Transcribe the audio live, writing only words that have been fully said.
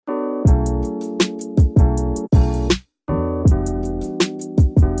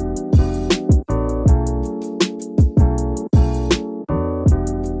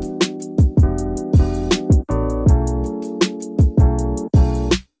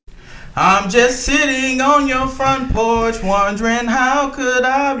I'm just sitting on your front porch wondering how could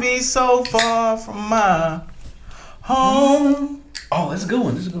I be so far from my home. Oh, that's a good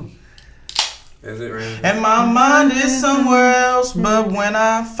one. That's a good one. Is it raining? And my mind is somewhere else, but when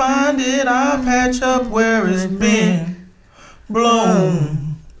I find it, I patch up where it's been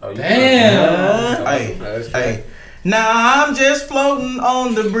blown. Oh, Damn. Hey. Now I'm just floating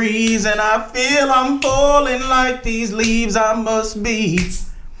on the breeze, and I feel I'm falling like these leaves. I must be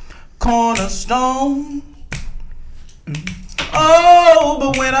cornerstone. Oh,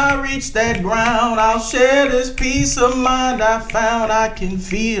 but when I reach that ground, I'll share this peace of mind I found. I can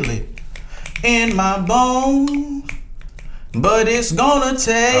feel it in my bones, but it's gonna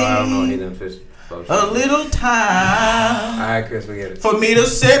take a little time. Alright, Chris, we get it. For me to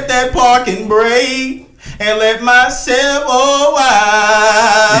set that parking brake and let myself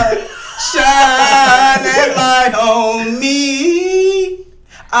shine that light on me.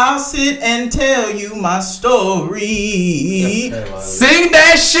 I'll sit and tell you my story. Sing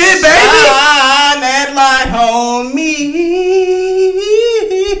that shit, baby. Shine that light on me.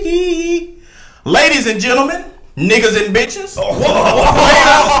 Ladies and gentlemen, niggas and bitches,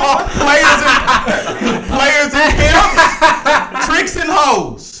 players and pimps, tricks and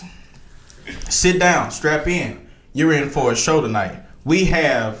hoes. Sit down, strap in. You're in for a show tonight. We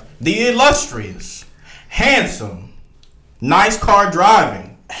have the illustrious, handsome, nice car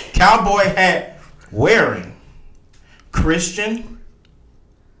driving, cowboy hat wearing, Christian.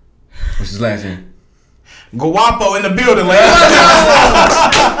 What's his last name? Guapo in the building, ladies.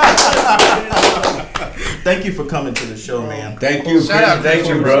 Thank you for coming to the show, man. Thank you. Shout out, thank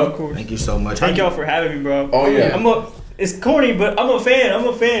you, bro. Thank you so much. Thank y'all for having me, bro. Oh yeah. It's corny, but I'm a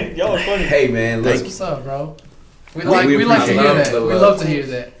fan. Y'all are funny. Hey man, listen. What's up, bro? We We like to hear that. the We love. love to hear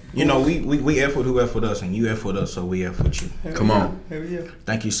that. You know, we F with who F with us, and you F with us, so we F with you. Come on. Hell yeah.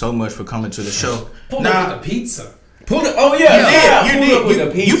 Thank you so much for coming to the show. Pull Now, up with the pizza. Pull it. Oh yeah. you Pull up with the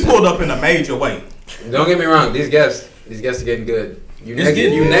did. pizza. You pulled up in a major way. Don't get me wrong, these guests are getting good.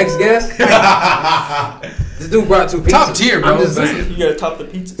 Next guest? This dude brought 2 pizzas. Top tier, bro. I'm just saying. You gotta top the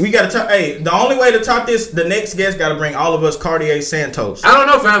pizza. We gotta top. Hey, the only way to top this, the next guest gotta bring all of us Cartier Santos. I don't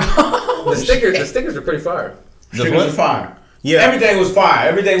know, fam. The stickers are pretty fire. The was fire. Yeah, Everything was fire.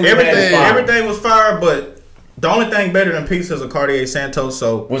 Everything was fire. everything was fire. But the only thing better than pizza is a Cartier Santos.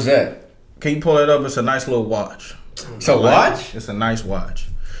 So What's that? can you pull it up? It's a nice little watch. So watch? It's a nice watch.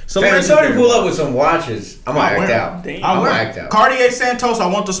 So Man, ladies somebody and pull gentlemen, up with some watches. I'm gonna act out. Damn. I'm I'm wearing gonna act out. Cartier Santos. I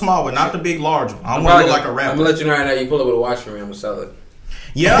want the small one, not the big large one. I I'm want to probably look like a I'm rapper. gonna let you know right now. You pull up with a watch for me, I'm gonna sell it.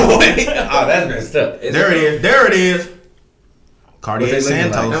 Yeah, Oh, that's messed up. there it is. There it is. Cartier What they looking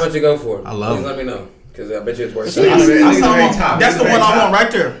like? Santos. How much you go for? I love Please it. let me know, because I bet you it's worth I selling. Look at the saw very him. top. That's the Look at one the I very want top.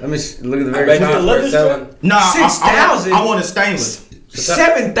 right there. Let me look at the I very bet top. you it's worth selling. Nah, 6,000? I want it stainless.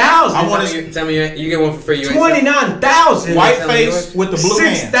 7,000. I want Tell me you get one for free. You ain't selling- 29,000. White selling face yours? with the blue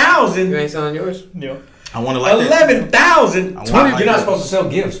hand. 6,000. You ain't selling yours? Yeah. I want it like that. 11,000. I want 20. like You're not that. supposed to sell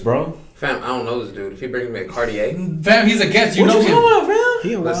gifts, bro. Fam, I don't know this dude. If he brings me a Cartier, Fam, he's a guest. You What know you him. talking about, fam?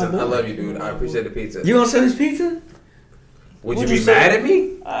 He a wild listen, boy. I love you, dude. I appreciate the pizza. You gonna sell this pizza? Would What'd you you be say? mad at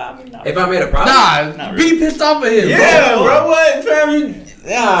me I mean, nah. if I made a problem? Nah, Not be pissed off at him. Yeah, bro. bro. What, fam? You,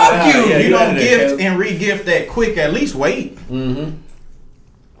 Fuck you. You don't gift and re-gift that quick. At least wait. Mm-hmm.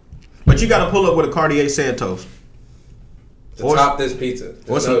 But you got to pull up with a Cartier Santos. To Or- top this pizza.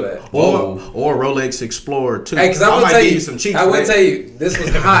 Or Just know that. or Rolex Explorer too. Hey, because I will might tell give you, some cheap. I for will that. tell you, this was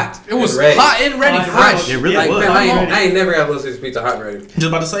hot. It was and ready. hot and ready, fresh. It really Like, was. man, I ain't never got Little Caesars pizza hot and ready. Just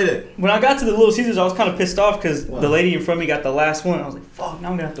about to say that. When I got to the Little Caesars, I was kind of pissed off because the lady in front of me got the last one. I was like, fuck, now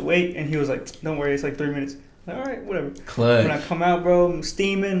I'm going to have to wait. And he was like, don't worry, it's like 3 minutes. Like, all right, whatever. Clutch. When I come out, bro, I'm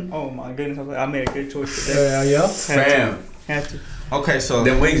steaming. Oh, my goodness. I was like, I made a good choice today. Yeah. Fam. Had to. Okay, so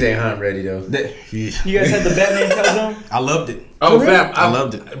Them wings ain't hot and ready, though. You guys had the Batman calzone? I loved it. Oh, For real? fam. I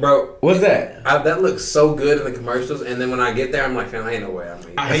loved it. Bro, What's that? that looks so good in the commercials. And then when I get there, I'm like, fam, I ain't no way I'm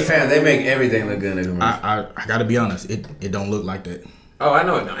eating. I hate Fam, they make everything look good in the commercial. I gotta be honest. It don't look like that. Oh, I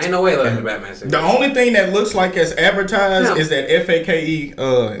know it. Ain't no way like the Batman suit. The only thing that looks like it's advertised Yeah. is that FAKE. Bro,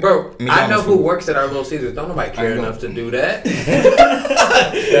 I know McDonald's who food. works at our Little Caesars. Don't nobody care enough to do that.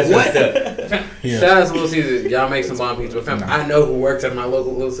 That's messed up. Yeah. Shout out to Little Caesars. Y'all make some bomb pizza. But fam, I know who works at my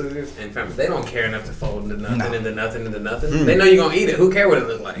local Little Caesars. And fam, they don't care enough to fold into nothing, into nothing, into nothing. They know you're going to eat it. Who care what it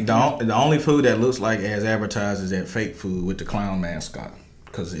look like? The only food that looks like as advertised is that fake food with the clown mascot,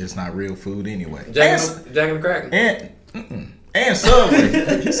 because it's not real food anyway. Jack and the Crack. And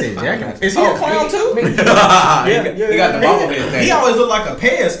Subway. He said Jack. Is he a clown too? They got the bobblehead thing. He always looked like a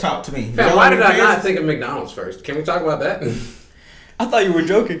Pez top to me. Fam, why did I not think of McDonald's first? Can we talk about that? I thought you were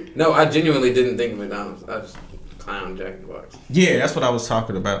joking. No, I genuinely didn't think of McDonald's. Clown Jack in the Box. Yeah, that's what I was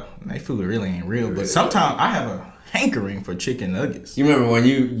talking about. That food really ain't real, but sometimes I have a hankering for chicken nuggets. You remember when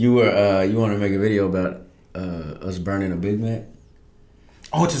you were you wanted to make a video about us burning a Big Mac?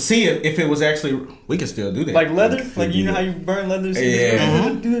 Oh, to see if it was actually, we can still do that. Like leather? Like you know how you burn leather? Yeah.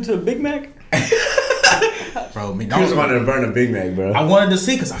 Do it to a Big Mac? Bro, me Chris don't. wanted to burn a Big Mac, bro. I wanted to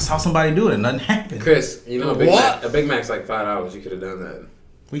see because I saw somebody do it and nothing happened. Chris, you know a What? Big Mac's like $5. You could have done that.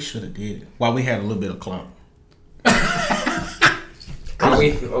 We should have did it while we had a little bit of clout.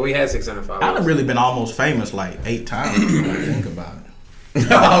 We had 600 followers. I'd have really been almost famous like 8 times. When I think about it.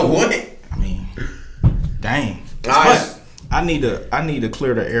 What? I mean, dang. Nice. But I need to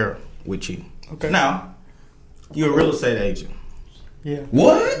clear the air with you. Okay. Now, you're a real estate agent. Yeah.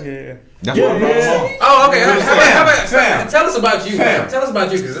 What? Yeah. That's Yeah, what I'm brought yeah. along. Oh, okay. How about Fam. tell us about you, Fam. man. Tell us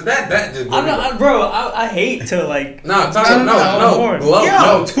about you, because that just. I'm not, bro. I hate to like. No, No, no. Blow.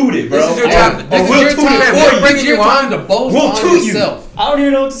 No, toot it, bro. This is your time. This is we'll your toot time. it We're for you. bringing you on. to boast We'll on toot you. yourself. I don't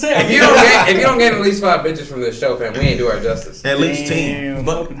even know what to say. If you don't get at least 5 bitches from this show, fam, we ain't do our justice. At least 10. Damn,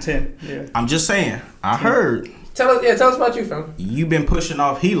 But fucking 10. Yeah. I'm just saying, I heard Tell us about you, fam. you've been pushing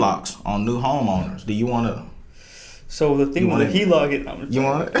off HELOCs on new homeowners. Do you want to? So the thing You with want the it? HELOC is, You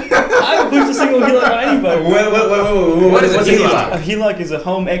want it? I haven't pushed a single HELOC on anybody. What is a what's HELOC? A HELOC is a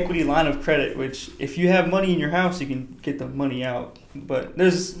home equity line of credit, which if you have money in your house, you can get the money out. But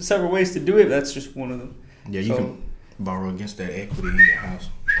there's several ways to do it. That's just one of them. Yeah, you So- can borrow against that equity in your house.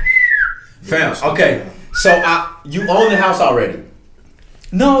 Fam, okay. So you own the house already.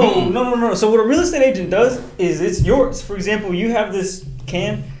 No. So what a real estate agent does is it's yours. For example, you have this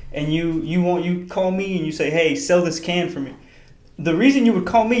can and you call me and you say, hey, sell this can for me. The reason you would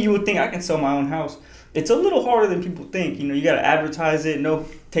call me, you would think I can sell my own house. It's a little harder than people think. You know, you got to advertise it,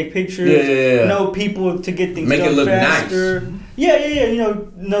 take pictures, Yeah. know people to get things Make it done look faster. nice. Yeah. You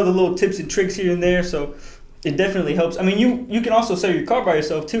know the little tips and tricks here and there. So it definitely helps. I mean, you can also sell your car by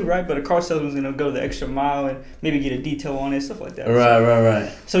yourself too, right? But a car salesman's gonna go the extra mile and maybe get a detail on it, stuff like that.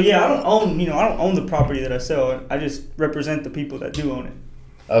 Right. So yeah, I don't own the property that I sell. I just represent the people that do own it.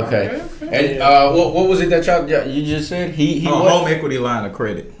 Okay. And what was it that you just said? He what? Home equity line of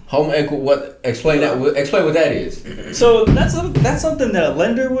credit. Home equity. What? Explain that. Explain what that is. So that's something that a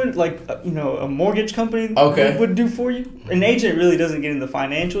lender would a mortgage company would do for you. An agent really doesn't get into the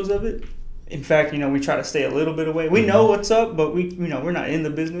financials of it. In fact, we try to stay a little bit away. We know what's up, but we're not in the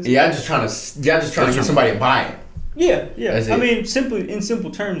business. Yeah, I'm just trying to get somebody to buy it. Yeah. That's it. I mean, in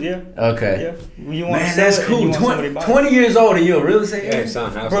simple terms, yeah. Okay. Yeah. You want to Man, sell that's it and you cool. want somebody to buy it. 20 years old and you're a real estate Yeah, agent?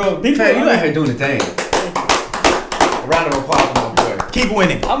 selling houses. Bro, people, Fam, you out here doing the thing. A round of applause for my boy. Keep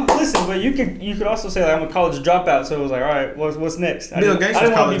winning. Listen, but you could also say like I'm a college dropout, so it was like, all right, what's next? Bill Gates was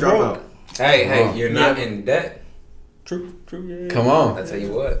wanna college be broke. dropout. Hey, you're not Yeah. in debt. True, yeah. Come on. I tell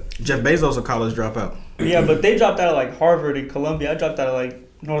you what. Jeff Bezos a college dropout. Yeah, but they dropped out of like Harvard and Columbia. I dropped out of like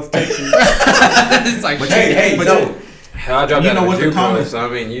North Texas. It's like, Hey, But no. Hell, I dropped You out know of what the Juco, comment- so I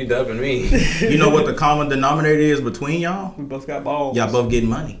mean, you dubbing me. You know what the common denominator is between y'all? We both got balls. Y'all both getting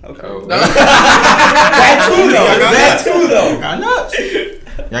money. Okay. Oh, That too, though. Got nuts.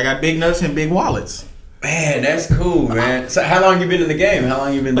 Y'all got big nuts and big wallets. Man, that's cool, man. So how long you been in the game? How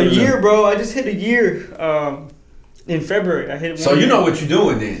long you been A doing year, it? bro. I just hit a year in February. I hit it. So you know what you're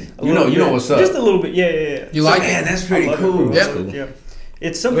doing then. A You little know bit. what's up. Just a little bit. Yeah. You like Man, it? that's pretty I love it, cool. bro. Yeah. It's cool. Yeah.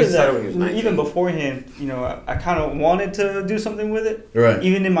 It's something We started when he was that 19. even beforehand, I kind of wanted to do something with it. Right.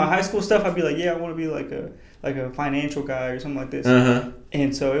 Even in my high school stuff, I'd be like, yeah, I want to be like a financial guy or something like this. Uh-huh.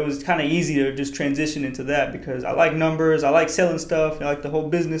 And so it was kind of easy to just transition into that because I like numbers, I like selling stuff, I like the whole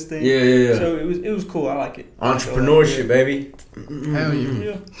business thing. Yeah. So it was cool. I like it. Entrepreneurship, baby. Hell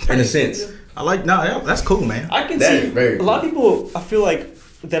yeah. Yeah. In a sense. I like that's cool, man. I can That see is very a lot of people. I feel like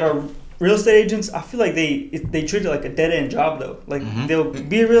that are real estate agents. I feel like they treat it like a dead end job though. Like they'll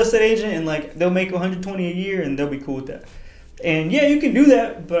be a real estate agent and like they'll make 120 a year and they'll be cool with that. And yeah, you can do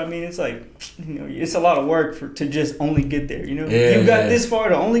that, but I mean, it's like it's a lot of work to just only get there. You got this far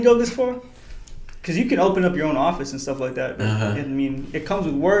to only go this far. Because you can open up your own office and stuff like that. I mean, it comes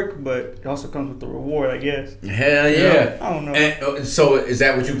with work, but it also comes with the reward, I guess. Hell yeah. I don't know. And, so is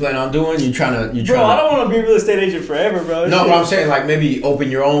that what you plan on doing? Bro, I don't want to be a real estate agent forever, bro. No, but I'm saying like maybe do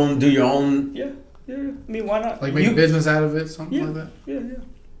your own. Yeah. I mean, why not? Like make a business out of it, something like that. Yeah.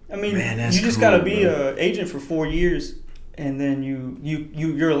 I mean, Man, that's you just cool, gotta be bro. an agent for 4 years, and then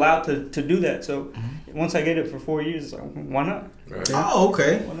you're allowed to do that. So once I get it for 4 years, it's like, why not? right. Oh,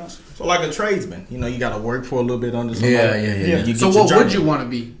 okay. Why not? So like a tradesman, you got to work for a little bit under somebody. Yeah. You So get your what would journey. you want to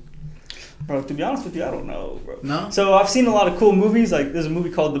be? Bro, to be honest with you, I don't know, bro. No? So I've seen a lot of cool movies. Like there's a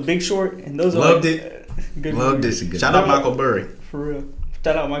movie called The Big Short, and those Loved are it. good Loved movies. it. Shout out Michael Burry. For real.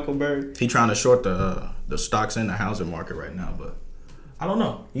 Shout out Michael Burry. He trying to short the the stocks in the housing market right now, but I don't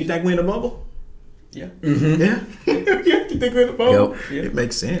know. You think we in a bubble? Yeah. Mm-hmm. Yeah. You think we're in a bubble? Yep. It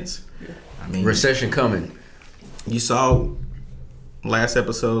makes sense. Yeah. I mean, Recession coming. you saw last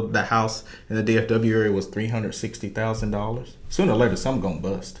episode the house in the DFW area was $360,000. Sooner or later, something gonna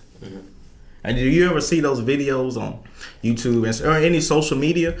bust. Mm-hmm. And do you ever see those videos on YouTube or any social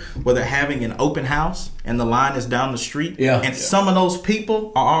media where they're having an open house and the line is down the street? Yeah. And some of those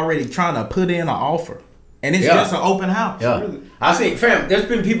people are already trying to put in an offer. And it's Yeah. just an open house. Yeah. Really? I see, fam, there's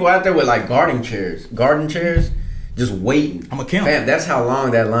been people out there with like garden chairs, just waiting. I'm a count. Fam, that's how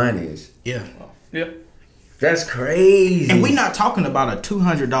long that line is. Yeah. Yeah. That's crazy. And we're not talking about a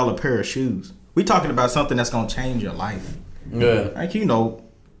 $200 pair of shoes. We're talking about something that's going to change your life. Yeah. Like, you know,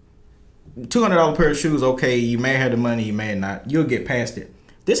 $200 pair of shoes, okay, you may have the money, you may not. You'll get past it.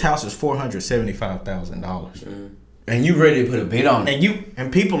 This house is $475,000. And you ready to put a bid on it.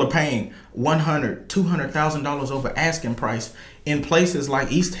 And people are paying $100,000, $200,000 over asking price in places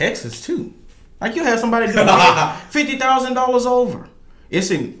like East Texas too. Like you have somebody doing $50,000 over.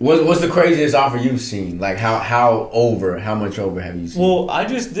 It's in. What's the craziest offer you've seen? Like how much over have you seen? Well, I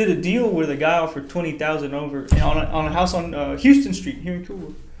just did a deal where the guy offered $20,000 over on a house on Houston Street here in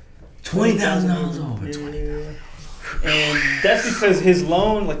Coolwood. $20,000 over. Yeah. And that's because his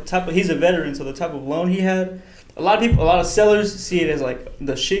loan, like he's a veteran, so the type of loan he had. A lot of sellers see it as like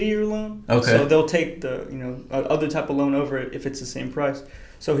the shittier loan. Okay. So they'll take the other type of loan over it if it's the same price.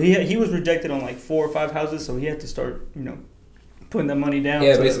 So he was rejected on like 4 or 5 houses, so he had to start putting that money down.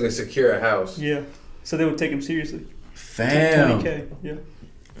 Yeah, basically secure a house. Yeah. So they would take him seriously. Fam. $20K. Yeah.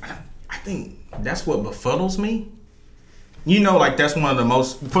 I think that's what befuddles me. Like that's one of the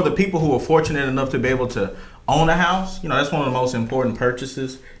most, for the people who are fortunate enough to be able to own a house, that's one of the most important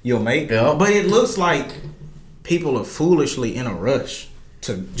purchases you'll make. Yeah. But it looks like people are foolishly in a rush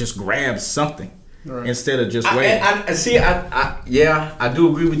to just grab something instead of just waiting. I do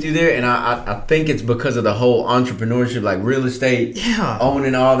agree with you there, and I think it's because of the whole entrepreneurship, like real estate,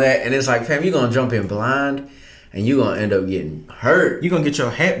 owning all that, and it's like, fam, you're gonna jump in blind, and you're gonna end up getting hurt. You're gonna get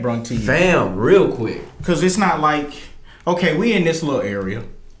your hat brung to you, fam, real quick. Because it's not like, okay, we in this little area.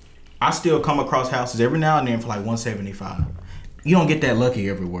 I still come across houses every now and then for like $175. You don't get that lucky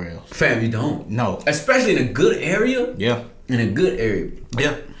everywhere else. Fam, you don't. No. Especially in a good area. Yeah. In a good area.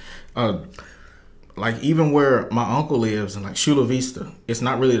 Yeah. Like even where my uncle lives in like Chula Vista, it's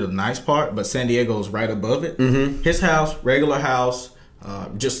not really the nice part, but San Diego's right above it. Mm-hmm. His house, regular house,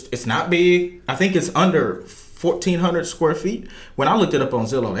 it's not big. I think it's under 1,400 square feet. When I looked it up on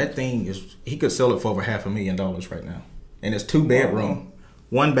Zillow, that thing he could sell it for over $500,000 right now. And it's 2 bedroom,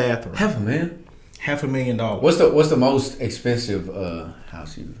 1 bathroom. $500,000. What's the most expensive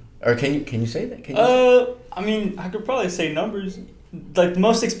house you? Or can you say that? I mean, I could probably say numbers. Like the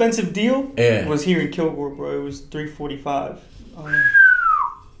most expensive deal was here in Kilgore, bro. It was $345.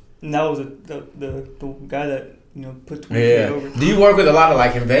 And that was the guy that put $20K over. Do you work with a lot of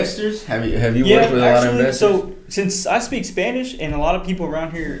like investors? Have you worked with a lot of investors? So since I speak Spanish and a lot of people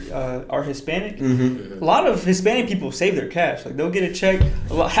around here are Hispanic, a lot of Hispanic people save their cash. Like they'll get a check.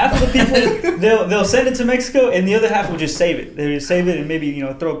 Half of the people they'll send it to Mexico, and the other half will just save it. They just save it and maybe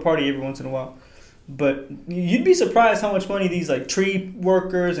throw a party every once in a while. But you'd be surprised how much money these like tree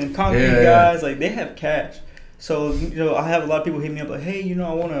workers and concrete guys like they have cash. So I have a lot of people hit me up like, hey,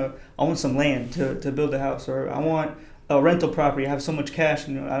 I want some land to build a house, or I want a rental property. I have so much cash,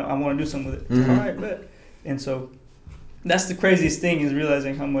 and I want to do something with it. All right, bet. And so that's the craziest thing is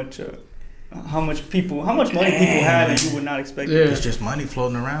realizing how much money people have, and you would not expect. Yeah. There's just money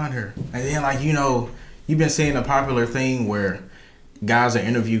floating around here. And then you've been seeing a popular thing where guys will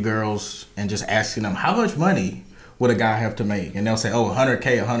interview girls and just asking them how much money would a guy have to make, and they'll say, oh,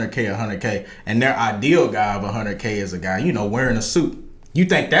 100K, 100K, 100K, and their ideal guy of 100K is a guy wearing a suit. You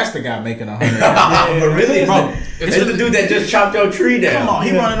think that's the guy making 100K? But really, bro, it's the dude that just chopped your tree down. Come on,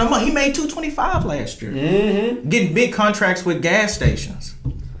 he running the money. He made $225 last year, getting big contracts with gas stations.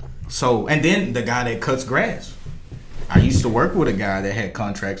 So, and then the guy that cuts grass. I used to work with a guy that had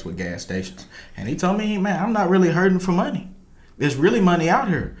contracts with gas stations, and he told me, man, I'm not really hurting for money. There's really money out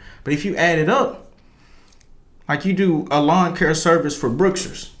here, but if you add it up, like you do a lawn care service for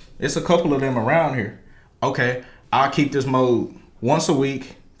Brookshire's, it's a couple of them around here. Okay, I'll keep this mowed once a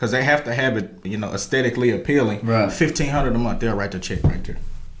week because they have to have it, aesthetically appealing. Right. $1,500 a month. They'll write the check right there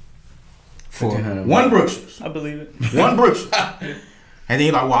for $1,500 one Brookshire's. I believe it. One Brookshire's. And then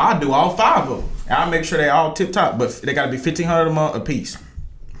you're like, well, I'll do all 5 of them. And I'll make sure they all tip top, but they got to be $1,500 a month a piece.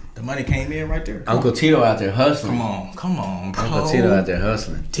 The money came in right there. Uncle Tito out there hustling. Come on, bro. Uncle Tito out there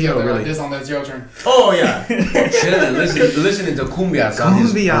hustling. Tito really- like this on that zero turn. Oh yeah. Chilling, listening to Cumbia on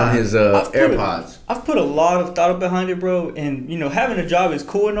his AirPods. I've put a lot of thought behind it, bro. And having a job is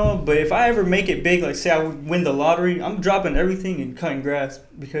cool and all, but if I ever make it big, like say I win the lottery, I'm dropping everything and cutting grass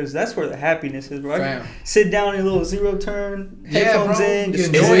because that's where the happiness is, bro. I can sit down in a little zero turn, headphones in, just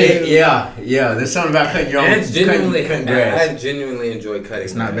enjoy it. Yeah. There's something about cutting your own. And it's genuinely, cutting grass. I genuinely enjoy cutting.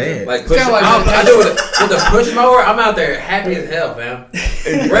 It's not bad. Like It's kinda like I do it with a push mower. I'm out there happy as hell, fam.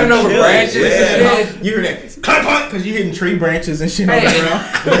 Running over branches and shit. You hear that? Clank, clank, because you hitting tree branches and shit on the ground.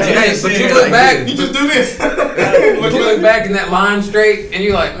 But you look back. You just do this. But you look back in that line straight, and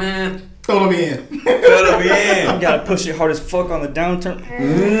you're like, man, Throw them in. You gotta push it hard as fuck on the downturn.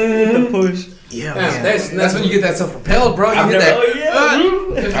 The push. Yeah, man, man. That's when you get that self-propelled, bro. You get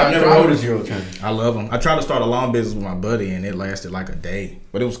that. I've never rode a zero turn. I love them. I tried to start a lawn business with my buddy, and it lasted like a day,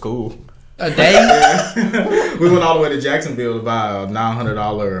 but it was cool. A day? We went all the way to Jacksonville to buy a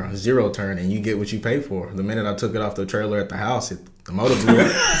 $900 zero turn, and you get what you pay for. The minute I took it off the trailer at the house, the motor blew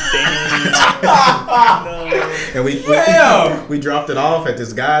up. And we dropped it off at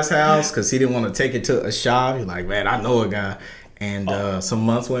this guy's house because he didn't want to take it to a shop. He's like, man, I know a guy. And some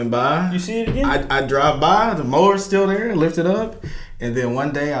months went by. You see it again? I drive by, the mower's still there, lift it up. And then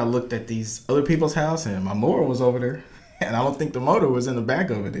one day I looked at these other people's house, and my mower was over there. And I don't think the motor was in the back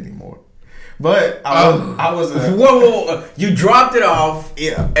of it anymore. But I was Whoa. You dropped it off.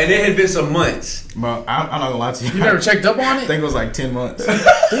 Yeah. And it had been some months. Bro, I'm not gonna lie to you. You never checked up on I it? think it was like 10 months.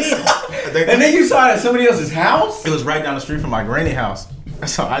 And then you saw it at somebody else's house? It was right down the street from my granny house.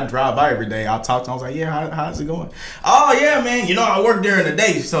 So I drive by every day. I'll talk to him. I was like, yeah, how's it going? Oh, yeah, man. I work during the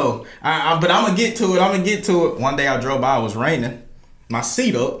day. So, but I'm going to get to it. One day I drove by. It was raining. My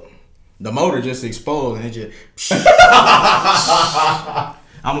seat up. The motor just exploded. And it just...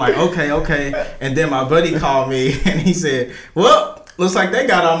 I'm like, okay. And then my buddy called me. And he said, well, looks like they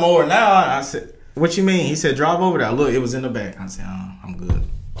got our mower now. I said, what you mean? He said, drive over there. Look, it was in the back. I said, oh, I'm good.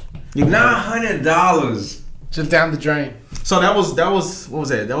 $900. Just down the drain. So that was what was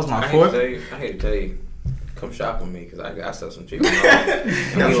that? That was my fourth. I hate to tell you, come shop with me because I sell some cheap.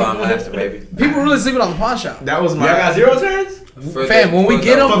 And we long lasting, baby. People really sleeping on the pawn shop. That was my. Y'all got zero turns? Fam, when we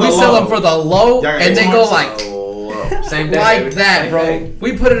get them, we sell them for the low, Y'all got and they two go months? like same day, like baby. that, Same bro. day.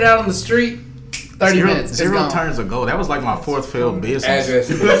 We put it out on the street, 30 minutes. It's Zero gone. turns ago. That was like my fourth failed business. Address.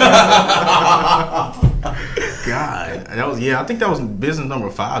 God, that was I think that was business number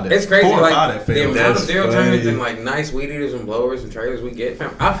 5. It's crazy, 4 or like 5 that the failed. amount of That's zero funny. turns and like nice weed eaters and blowers and trailers we get.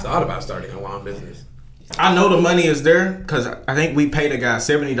 Fam, I've thought about starting a lawn business. I know the money is there because I think we paid a guy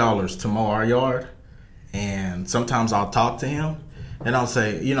 $70 to mow our yard, and sometimes I'll talk to him and I'll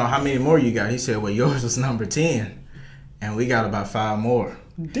say, how many more you got? He said, well, yours was number 10, and we got about 5 more.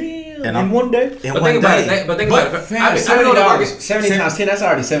 Damn. And In one day? In But one think about day. it. But think But about it. Fam, I've been going to work. $70 times 10, that's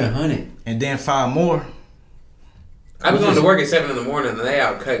already $700. And then 5 more. I've been going to work at 7 in the morning, and they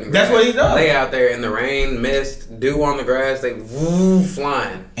out cutting grass. That's what he does. They out there in the rain, mist, dew on the grass. They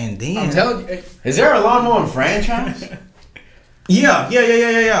flying. And then I'm telling you. Is there a lawnmower franchise? Yeah. Look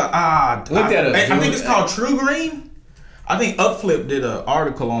that up. I think it's called True Green. I think Upflip did an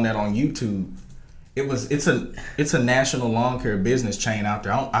article on that on YouTube. It's a national lawn care business chain out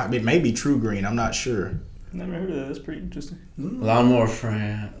there. It may be True Green. I'm not sure. Never heard of that. That's pretty interesting. Lawnmower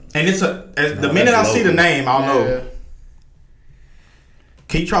friend. And the minute I see the name, I'll know.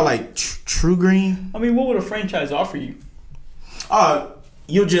 Can you try like True Green? I mean, what would a franchise offer you?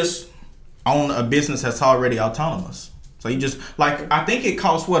 You just own a business that's already autonomous. So you just I think it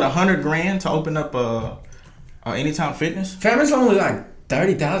costs $100,000 to open up a Anytime Fitness. Fam, it's only like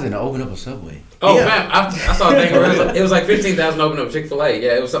 $30,000 to open up a Subway. Oh, Yeah. man, I saw a thing where it was like $15,000 to open up Chick-fil-A.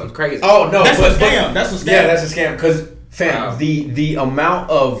 Yeah, it was something crazy. Oh no, That's a scam. That's a scam. Yeah, that's a scam. Because fam, Wow. the amount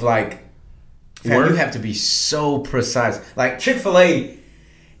of fam, Work? you have to be so precise. Like Chick-fil-A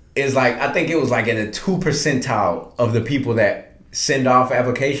is I think it was in the 2 percentile of the people that send off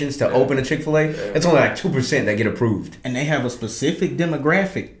applications to open a Chick-fil-A. It's only 2% that get approved. And they have a specific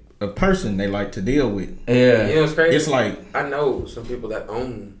demographic of person they like to deal with. Yeah. You know what's crazy? It's like I know some people that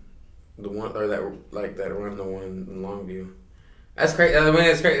own the one or that run the one in Longview. That's crazy. I mean,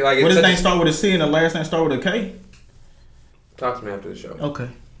 it's crazy. Like, what his name start with a C and the last name start with a K? Talk to me after the show. Okay.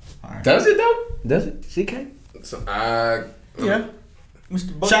 All right. Does it though? Does it? CK? So, Yeah.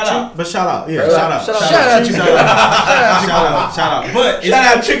 Mr. Shout out. But shout out. Yeah. Shout Shout out. out. Shout out. But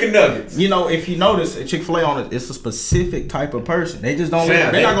Shout out Chicken Nuggets. if you notice at Chick-fil-A on it, it's a specific type of person. They just don't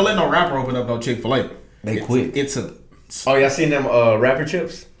Fam, they're not gonna let no rapper open up no Chick-fil-A. They quit. It's a Oh, y'all seen them rapper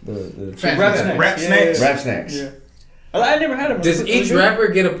chips? The Fam, rap snacks. Rap snacks. Yeah. I never had them. Does each rapper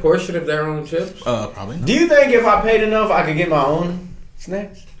get a portion of their own chips? Probably. Do you think if I paid enough, I could get my own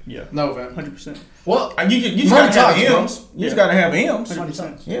snacks? Yeah. No, fam. 100%. Well, You just money gotta have talks, M's. bro. You just gotta have M's.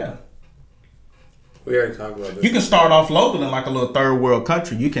 100%. Yeah. We already talked about this. You can start off local in like a little third world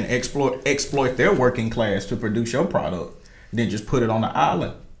country. You can exploit their working class to produce your product. Then just put it on the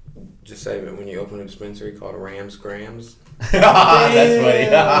island. Just save it when you open a dispensary called Rams Grams. That's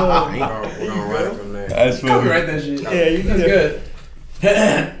funny. We're gonna run it from there. That's funny. copyright that shit. Yeah, you can That's do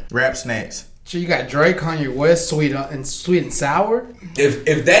good. Rap snacks. So you got Drake, Kanye West, sweet and sour.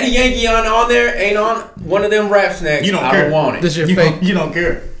 If Daddy Yankee on there ain't on one of them rap snacks, You don't I care. don't want it. This your You fake. don't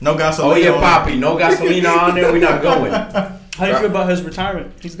care. No gasoline. Oh yeah, on Poppy. No gasolina on there. We not going. How do you feel about his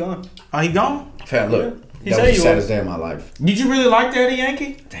retirement? He's gone. it. Oh, he gone? Fam, look. He That said was he the saddest was. day of my life. Did you really like Daddy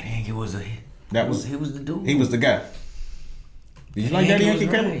Yankee? Daddy Yankee was a. That was He was the dude. he was the guy. Did you like Daddy Yankee?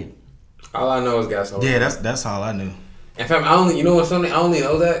 was Cameron? right. All I know is gasoline. Yeah, that's all I knew. In fact, you know what's something? I only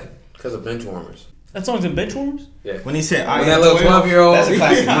know that because of benchwarmers. That song's in Benchwarmers? Yeah. When he said, When that little 12-year-old, That's a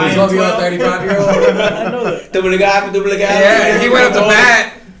classic. I am 12-year-old, 35-year-old. I know that. Double the guy. Yeah, he went up to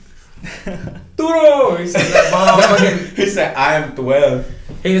bat. Duro! He said that ball. He said, "I am 12."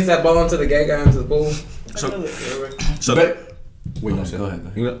 He hits that ball into the gay guy into the pool. I know that. So But wait, go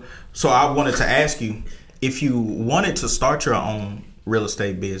ahead. So I wanted to ask you, if you wanted to start your own real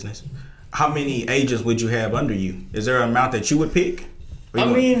estate business, how many agents would you have under you? Is there an amount that you would pick? I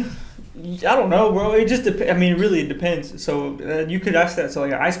mean, I don't know, bro. It just depends. I mean, really, it depends. So you could ask that to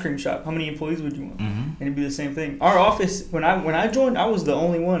like an ice cream shop. How many employees would you want? And it'd be the same thing. Our office, when I joined, I was the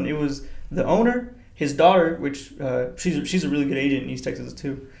only one. It was the owner, his daughter, which she's a really good agent in East Texas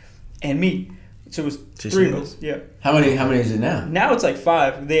too, and me. So it was three of us. Yeah. How many is it now? Now it's like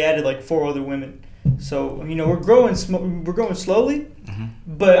 5. They added like 4 other women. So we're growing. We're growing slowly.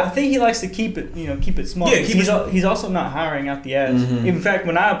 But I think he likes to keep it small. Yeah, he's also not hiring out the ads. In fact,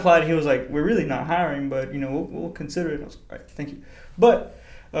 when I applied, he was like, "We're really not hiring, but we'll consider it." I was like, "All right, thank you." But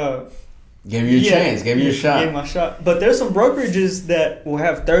Gave you a chance. Gave you a shot. Gave him a shot. But there's some brokerages that will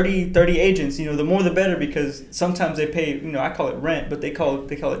have 30 agents. The more the better, because sometimes they pay. I call it rent, but they call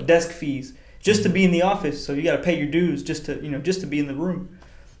it desk fees just to be in the office. So you got to pay your dues just to be in the room.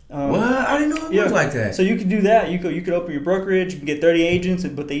 What? I didn't know it was like that. So you could do that. You could open your brokerage. You can get 30 agents,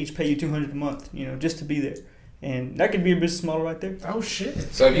 but they each pay you $200 a month. Just to be there, and that could be a business model right there. Oh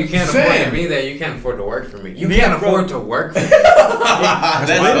shit. So if you can't afford to be there, you can't afford to work for me. You can't afford to work for me. That's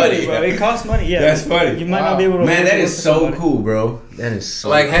funny. Bro. It costs money. Yeah, That's funny. You might not be able to. Man, that work is for so somebody. cool, bro. That is so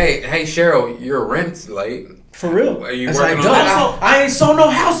Like, cool. hey, Cheryl, your rent's late. For real. Are you It's working like, on Doug, that? I ain't sold no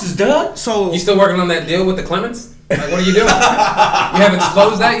houses, Doug. So You still working on that deal with the Clements? Like, what are you doing? You haven't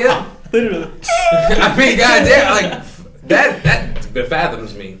closed that yet? Literally. I mean, goddamn, like that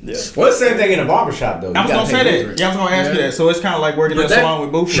befathoms me. Yeah. Well, the same thing in a barbershop, though. I was gonna say that. Yeah, I was gonna ask you that. So it's kind of like working in a salon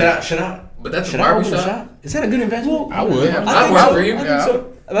with booth. Should I But that's a open a barbershop. shop? Is that a good investment? I would. I'd work for you. I think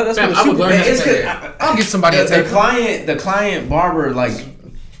so. That's Man, what I would super. learn Man, how to it's say good. that. I'll get somebody a tape. The client barber, like,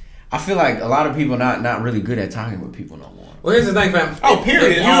 I feel like a lot of people not really good at talking with people no more. Well, here's the thing, fam. Oh,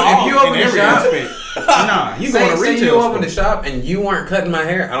 period. If you open a shop, nah, you going to say retail. you open a shop and you weren't cutting my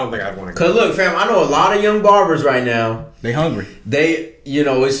hair, I don't think I'd want to. Cause look, fam, I know a lot of young barbers right now. They hungry. They,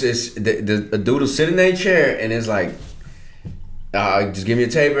 it's the dude will sit in their chair and it's like, just give me a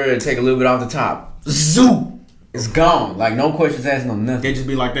taper and take a little bit off the top. Zoop, it's gone. Like no questions asked, no nothing. They just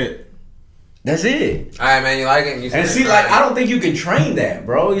be like that. That's it. All right, man, you like it? And, And see, like I don't think you can train that,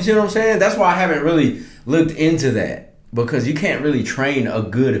 bro. You see what I'm saying? That's why I haven't really looked into that. Because you can't really train a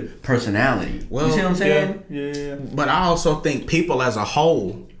good personality. Well, you see what I'm saying? Yeah. But I also think people as a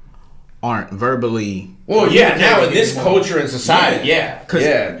whole aren't verbally. Well, yeah, now in this anymore. culture and society, yeah.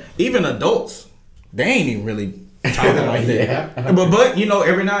 Because even adults, they ain't even really talking like that. Yeah. But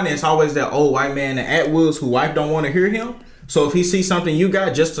every now and then it's always that old white man in Atwoods who wife don't want to hear him. So if he sees something you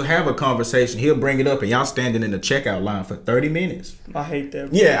got just to have a conversation, he'll bring it up and y'all standing in the checkout line for 30 minutes. I hate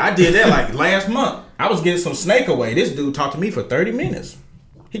that. Yeah, I did that like last month. I was getting some snake away. This dude talked to me for 30 minutes.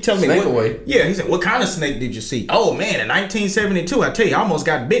 He tells me Snake away? Yeah, he said, "What kind of snake did you see?" Oh man, in 1972, I tell you, I almost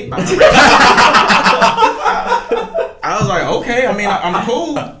got bit by one. I was like, okay, I mean, I'm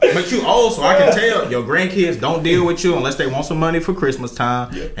cool, but you old, so I can tell your grandkids don't deal with you unless they want some money for Christmas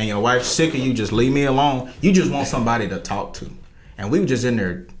time, and your wife's sick of you. Just leave me alone. You just want somebody to talk to, and we were just in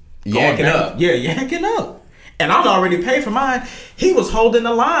there Yakking up. Yeah, yakking up, and I'd already paid for mine. He was holding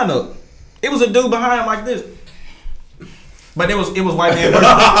the line up. It was a dude behind him like this. But it was white man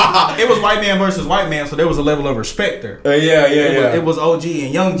versus white man versus white man, so there was a level of respect there. It was OG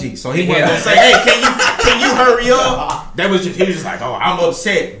and Young G, so he wasn't gonna say, "Hey, can you hurry up?" That was just he was just like, "Oh, I'm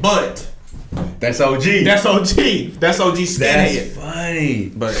upset," but That's OG. That's OG. That's OG skinhead. That's funny.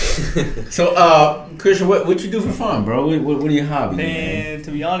 But so, Christian, what you do for fun, bro? What are your hobbies? Man,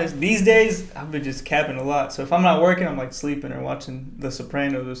 to be honest, these days I've been just capping a lot. So if I'm not working, I'm like sleeping or watching The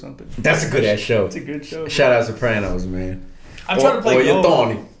Sopranos or something. That's a good ass show. It's a good show. Shout out Sopranos, man. I'm trying to play or you're golf.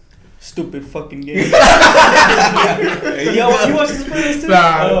 thorny. Stupid fucking game. Yo, you watch The Sopranos too?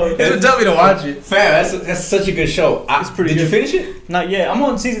 Nah, tell me to watch it. Fam, that's such a good show. It's pretty Did good. you finish it? Not yet. I'm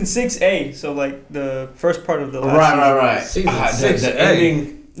on season 6A, so like the first part of the last season. Right. Season The 6A.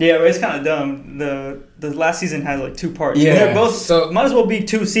 ending. Yeah, but it's kind of dumb. The last season had like 2 parts. Yeah. And they're both So- might as well be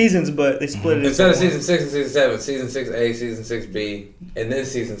 2 seasons, but they split it. Instead of into season 6 and season 7, season 6A, season 6B, and then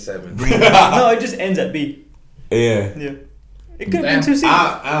season 7. one. No, it just ends at B. Yeah. Yeah. It could have Damn. been 2 seasons.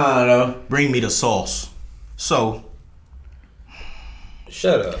 I don't know. bring me the sauce. So,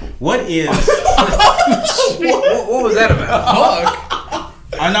 Shut up. what is? What was that about? Fuck.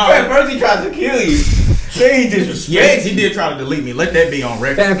 I know. Fam, first he tries to kill you. Then he disrespects. Yeah, he did try to delete me. Let that be on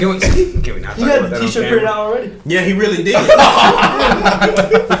record. Fam, can we not You talk had about the that on t-shirt camera? printed out already. Yeah, he really did.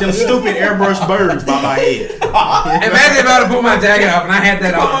 With them stupid airbrush birds by my head. Imagine if I would put my jacket off and I had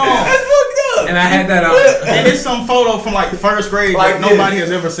that on. That's fucked up. And I had that on. And it's some photo from like first grade Like that nobody has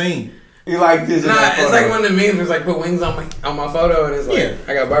ever seen. You like this? Nah, it's like one of the memes where it's like put wings on my photo and it's like Yeah.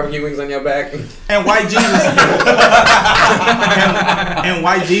 I got barbecue wings on your back. And white Jesus and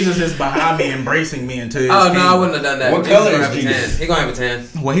white Jesus is behind me, embracing me into his Oh no, I kingdom. wouldn't have done that. What Jesus color gonna is have a Jesus? 10. He gonna have a 10.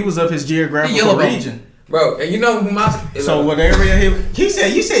 Well, he was of his geographical Yellow bone. region. Bro, and you know who my So what area he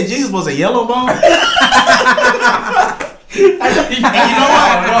said? You said Jesus was a yellow bone. And you know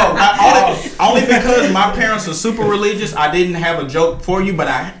what? Only because my parents are super religious, I didn't have a joke for you. But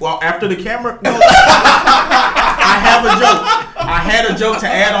after the camera, I have a joke. I had a joke to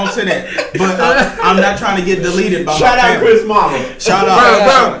add on to that, but I'm not trying to get deleted by Shout my out family. Chris' mama. Shout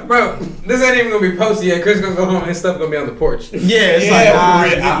out, bro, this ain't even gonna be posted yet. Chris gonna go home and his stuff gonna be on the porch. Yeah, it's Yeah, like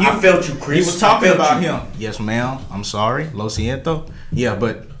for real. I felt you, Chris. He was talking I felt about you. him. Yes, ma'am. I'm sorry, Lo siento. Yeah,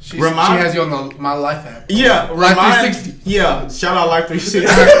 but She has you on the My Life app. Yeah, Life remind- 360. Yeah, shout out Life 360.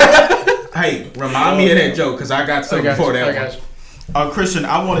 Hey, remind me of that joke because I got something for that I one. got you. Christian,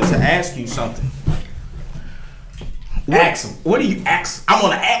 I wanted to ask you something. Ask him. What do you ask? I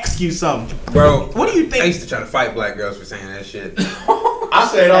want to ask you something. Bro, What do you I think? used to try to fight black girls for saying that shit. I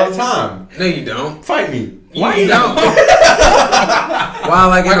say it all the time. No, you don't. Fight me. Why you don't? Why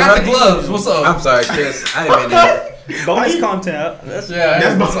like I got the gloves. What's up? I'm sorry, Chris. I didn't mean that. Bonus content out. That's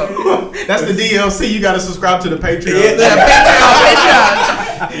Yeah, what's up? That's the DLC. You got to subscribe to the Patreon.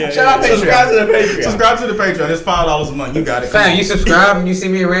 Shout out Subscribe to the Patreon. Subscribe to the Patreon. It's $5 a month. You got it. Come Fam, on. you subscribe and you see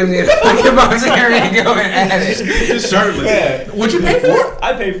me and Ramsey in the fucking boxing area and go and add it. Just shirtless. Yeah. Would you pay for it?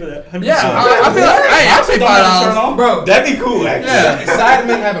 I paid for that. 100%. Yeah, I feel like hey, I pay $5. Bro, That'd be cool, actually. Yeah.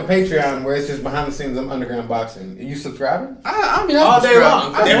 Sidemen have a Patreon where it's just behind the scenes of underground boxing. You subscribing? I mean, All day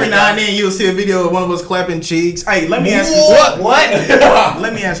long. Every now and then you'll see a video of one of us clapping cheeks. Hey, let me ask you something. What?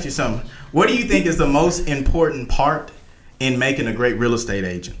 Let me ask you something. What do you think is the most important part in making a great real estate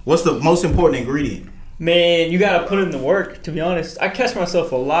agent? What's the most important ingredient? Man, you gotta put in the work. To be honest, I catch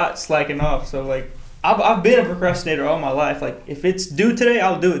myself a lot slacking off. So like, I've been a procrastinator all my life. Like, if it's due today,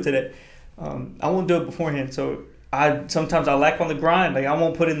 I'll do it today. I won't do it beforehand. So sometimes I lack on the grind. Like, I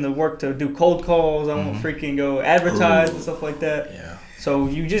won't put in the work to do cold calls. I won't freaking go advertise and stuff like that. Yeah. So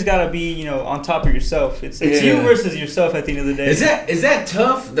you just gotta be, on top of yourself. It's Yeah. you versus yourself at the end of the day. Is that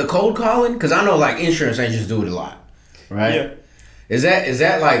tough? The cold calling? Because I know like insurance agents do it a lot, right? Yeah. Is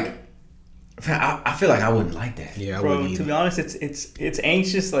that like? I feel like I wouldn't like that. Yeah, I Bro, wouldn't to either. be honest, it's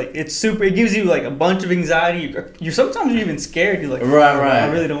anxious. Like, it's super. It gives you like a bunch of anxiety. You're sometimes you're even scared. You're like, Right.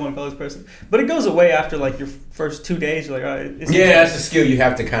 I really don't want to call this person. But it goes away after like your first 2 days. You're like, all right, it's Yeah, that's a skill you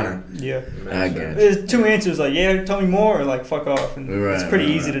have to kind of. yeah. I get it. There's 2 answers. Like, yeah, tell me more, or like, fuck off. And it's Right, pretty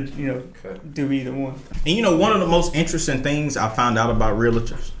right, easy right. to do either one. And one of the most interesting things I found out about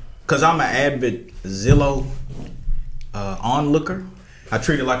realtors, because I'm an avid Zillow onlooker. I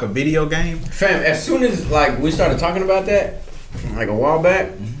treat it like a video game. Fam, as soon as like we started talking about that, like a while back,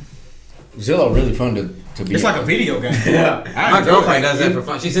 Zillow really fun to be. It's like a video game. Yeah. I My enjoy girlfriend it. does that for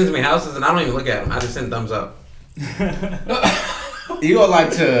fun. She sends me houses and I don't even look at them. I just send thumbs up. You go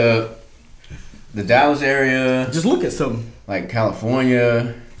like to the Dallas area, Just look at something. like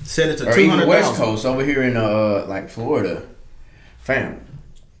California, Set it to or even 200,000. West Coast over here in like Florida. Fam,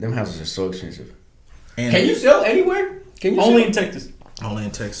 them houses are so expensive. And Can you sell anywhere? Can you Only sell? in Texas. only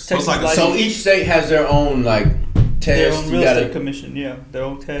in Texas. Texas So it's like license. So each state has their own like their own real estate commission. Yeah, their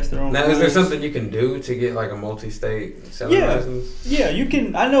own test, their own. Now, rules. is there something you can do to get like a multi-state selling license? Yeah, you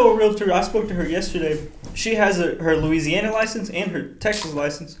can. I know a realtor. I spoke to her yesterday. She has her Louisiana license and her Texas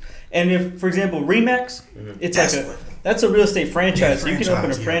license. And if, for example, Remax, it's that's a real estate franchise. So you can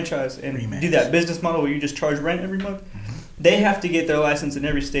open a franchise and do that business model where you just charge rent every month. They have to get their license in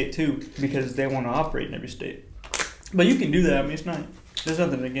every state too because they want to operate in every state. But you can do that. I mean, it's not. There's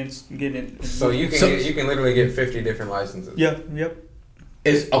nothing against getting it. So you can literally get 50 different licenses. Yeah. Yep.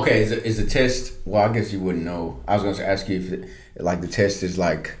 Is okay. Is the test? Well, I guess you wouldn't know. I was going to ask you if the test is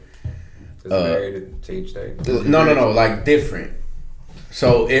like. It's varied to each state. No. Like different.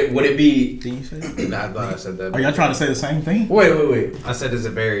 So would it be? Did you say that? Nah, I thought I said that. Are y'all trying to say the same thing? Wait. I said it's a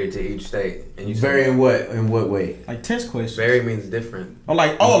varied to each state, and you Vary in what? In what way? Like test questions. Vary means different.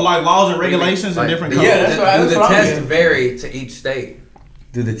 Like laws and regulations in different countries. Yeah, that's the what test vary to each state?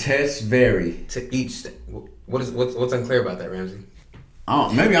 Do the tests vary to each state? What's unclear about that, Ramsey? Oh,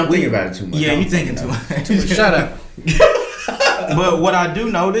 maybe I'm thinking about it too much. Yeah, you thinking too much. Shut up. But what I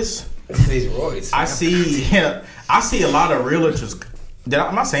do notice, these roids. I see a lot of realtors.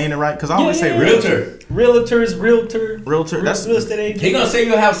 Am I saying it right? Because I always say realtor. Realtor. That's real estate agent. He gonna sell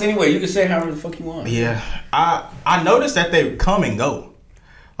your house anyway. You can say however the fuck you want. Yeah, I noticed that they come and go.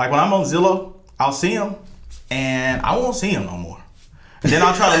 Like when I'm on Zillow, I'll see them, and I won't see them no more. And then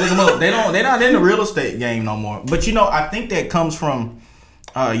I'll try to look them up. They're not in the real estate game no more. But I think that comes from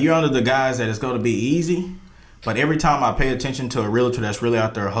you're under the guys that it's going to be easy. But every time I pay attention to a realtor that's really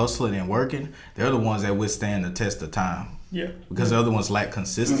out there hustling and working, they're the ones that withstand the test of time. Yeah. Because the other ones lack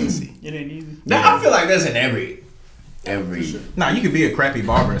consistency. It ain't easy. I feel like that's in every. Sure. Nah, you could be a crappy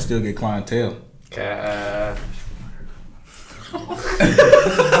barber and still get clientele.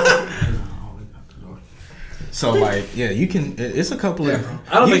 So you can. It's a couple of.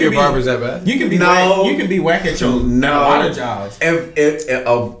 I don't think your barber's that bad. You can be whack, you can be whack at a lot of jobs. If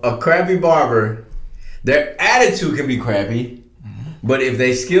a crappy barber, their attitude can be crappy, but if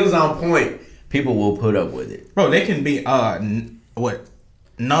they skills on point, people will put up with it. Bro, they can be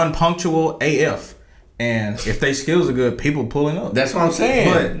non-punctual AF, and if they skills are good, people pulling up. That's what I'm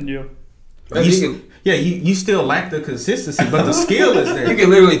saying. But you still lack the consistency, but the skill is there. You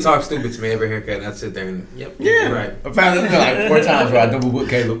can literally talk stupid to me every haircut, and I'd sit there and yeah, right. I found it like 4 times where I double booked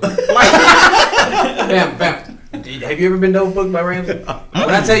Caleb. Bam. Have you ever been double booked by Ramsey? When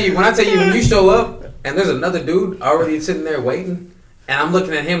I tell you, when you show up and there's another dude already sitting there waiting, and I'm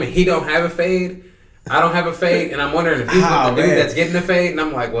looking at him and he don't have a fade, I don't have a fade, and I'm wondering if he's the dude that's getting the fade, and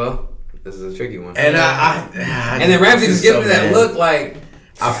I'm like, well, this is a tricky one. And and then Ramsey just gives me that look like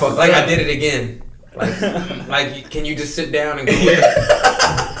I did it again. Like, can you just sit down and go?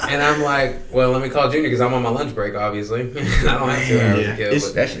 And I'm like, well, let me call Junior because I'm on my lunch break, obviously. I don't have 2 hours to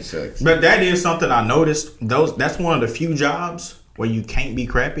kill. That shit sucks. But that is something I noticed. That's one of the few jobs where you can't be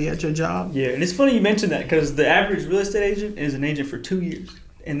crappy at your job. Yeah, and it's funny you mentioned that because the average real estate agent is an agent for 2 years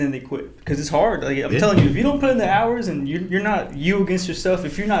and then they quit because it's hard. Like I'm telling you, if you don't put in the hours and you're not you against yourself,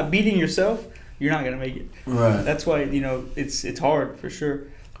 if you're not beating yourself, you're not gonna make it. Right. That's why it's hard for sure.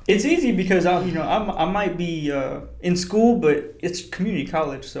 It's easy because I might be in school, but it's community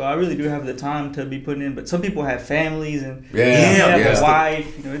college, so I really do have the time to be putting in. But some people have families and have a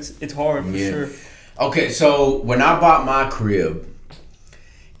wife. It's hard for sure. Okay, so when I bought my crib,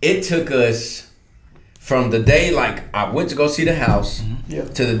 it took us from the day I went to go see the house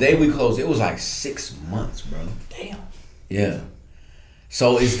to the day we closed. It was like 6 months, bro. Damn. Yeah.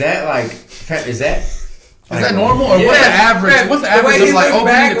 So is that is that? Is that normal or what's the average? What's the average of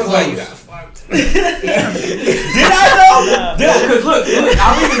opening to close? Did I know? Because look,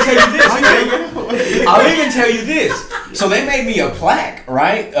 I'll even tell you this. So they made me a plaque,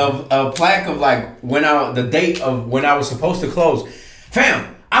 right? A plaque of the date of when I was supposed to close.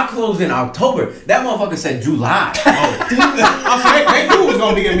 Fam, I closed in October. That motherfucker said July. They knew it was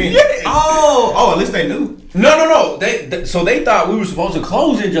gonna be a minute. At least they knew. No. So they thought we were supposed to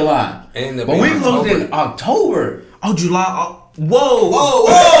close in July. But we closed in October. Oh, July.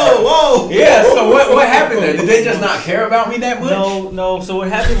 Whoa. Yeah, so what happened there? Did they just not care about me that much? No. So what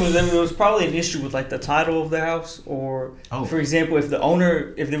happened with them, it was probably an issue with the title of the house, or for example, if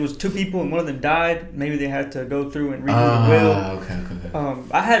there was 2 people and one of them died, maybe they had to go through and redo the will. Okay.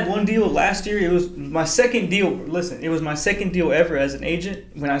 I had one deal last year. It was my second deal. Listen, it was my second deal ever as an agent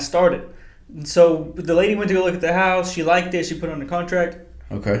when I started. So the lady went to go look at the house. She liked it. She put it on the contract.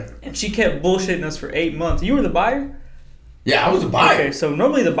 Okay. And she kept bullshitting us for 8 months. You were the buyer? Yeah, I was a buyer. Okay, so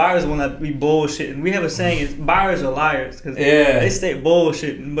normally the buyer's the one that be bullshitting. We have a saying: "Is buyers are liars," because they stay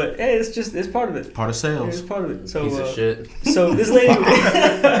bullshitting. But hey, it's part of it. Part of sales. It's part of it. So Piece of shit. So this lady,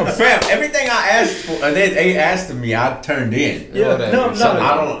 Fam, everything I asked for, they asked of me, I turned in. yeah, no, So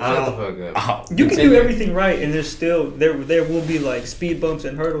I Shut the don't. fuck up. you can do everything right, and there's still there will be like speed bumps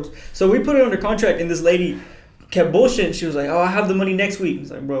and hurdles. So we put it under contract, and this lady kept bullshitting. She was like, "Oh, I have the money next week."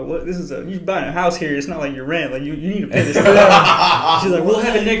 It's like, bro, what? This is you're buying a house here. It's not like your rent. Like you need to pay this. She's like, "We'll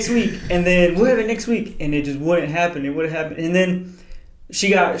have it next week," and then we'll have it next week, and it just wouldn't happen. It wouldn't happen, and then she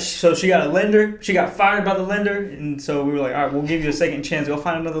got a lender. She got fired by the lender, and so we were like, "All right, we'll give you a second chance. Go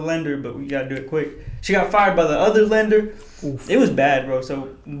find another lender, but we gotta do it quick." She got fired by the other lender. Oof. It was bad, bro.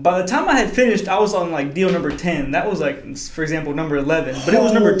 So by the time I had finished, I was on like deal number 10. That was like, for example, number 11, but it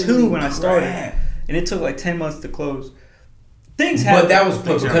was number 2 when I started. And it took like 10 months to close. Things happen. But that was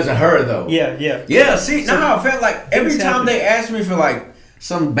because of her, though. Yeah. Yeah, see, now I felt like every time they asked me for like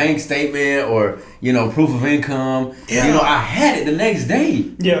some bank statement or, proof of income, I had it the next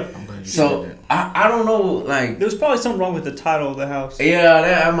day. Yeah. So I don't know, like. There was probably something wrong with the title of the house. Yeah,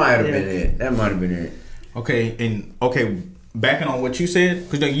 that might have been it. That might have been it. Okay, backing on what you said,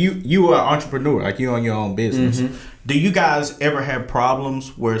 because you are an entrepreneur, like you own your own business. Mm-hmm. Do you guys ever have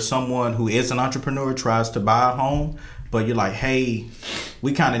problems where someone who is an entrepreneur tries to buy a home, but you're like, hey,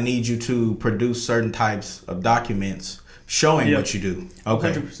 we kind of need you to produce certain types of documents showing what you do?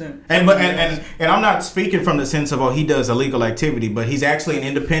 Okay. 100%. And I'm not speaking from the sense of, he does illegal activity, but he's actually an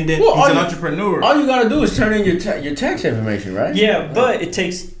independent, he's an entrepreneur. All you got to do is turn in your tax information, right? Yeah, but it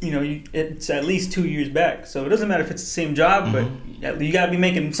takes, it's at least 2 years back. So it doesn't matter if it's the same job, but you got to be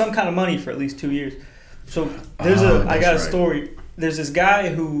making some kind of money for at least 2 years. So I got a story. There's this guy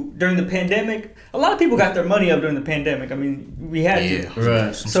who, during the pandemic, a lot of people got their money up during the pandemic. I mean, we had to.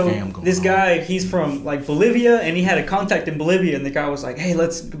 Right. So this guy, he's from like Bolivia, and he had a contact in Bolivia, and the guy was like, "Hey,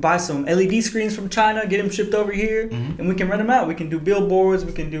 let's buy some LED screens from China, get them shipped over here, and we can rent them out. We can do billboards,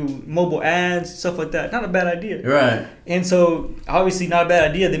 we can do mobile ads, stuff like that. Not a bad idea." Right. And so, obviously, not a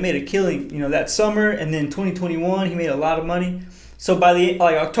bad idea. They made a killing, that summer, and then 2021, he made a lot of money. So by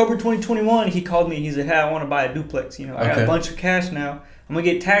October 2021, he called me. He said, "Hey, I want to buy a duplex. I got a bunch of cash now. I'm gonna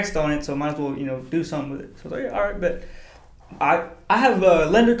get taxed on it, so might as well, do something with it." So I was like, "Yeah, all right, but I have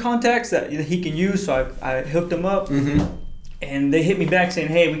lender contacts that he can use." So I hooked him up, and they hit me back saying,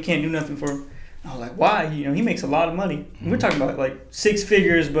 "Hey, we can't do nothing for him." I was like, "Why? He makes a lot of money. We're talking about like 6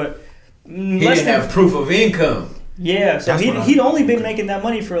 figures, but he didn't have proof of income." Yeah, so he'd only been making that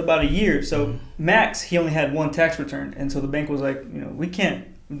money for about a year. So max, he only had 1 tax return, and so the bank was like, we can't.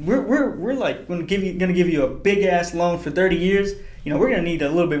 We're like gonna give you a big ass loan for 30 years. We're gonna need a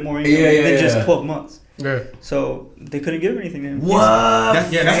little bit more income than just 12 months. Yeah. So they couldn't give anything to him. What?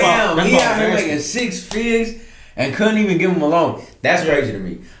 That's why he out here making 6 figures and couldn't even give him a loan. That's crazy to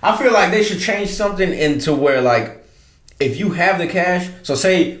me. I feel like they should change something into where like if you have the cash. So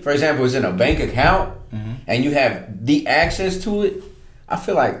say for example, it's in a bank account. And you have the access to it, I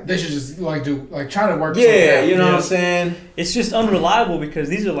feel like they should just try to work. Yeah, you know what I'm saying? It's just unreliable because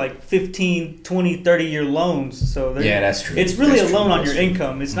these are like 15, 20, 30-year loans. So that's true. It's really a loan on your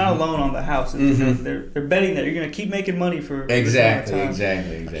income. It's not a loan on the house. They're betting that you're going to keep making money for exactly.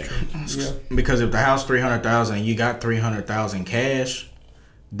 Yeah. Because if the house $300,000 and you got $300,000 cash,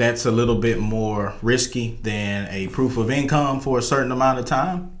 that's a little bit more risky than a proof of income for a certain amount of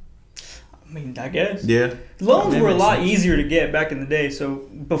time. I mean, I guess. Yeah. Loans were a lot easier to get back in the day. So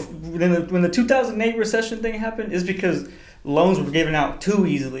when the 2008 recession thing happened, is because loans were given out too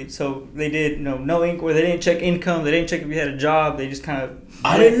easily. So they did no ink, or they didn't check income. They didn't check if you had a job. They just kind of.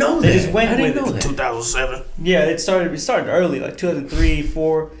 I didn't know that. They just went with it. 2007. Yeah, it started early, like 2003,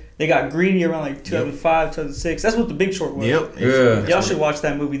 2004. They got greedy around like 2005, 2006. That's what The Big Short was. Yep. Yeah. Y'all should watch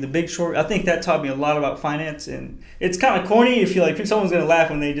that movie, The Big Short. I think that taught me a lot about finance, and it's kind of corny if you like. Someone's gonna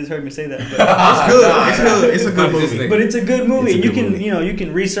laugh when they just heard me say that. But it's good. It's a good movie. But it's a good movie. You can you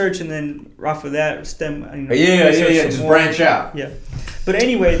can research and then off of that stem. Just branch out. Yeah. But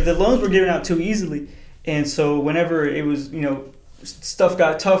anyway, the loans were given out too easily, and so whenever it was stuff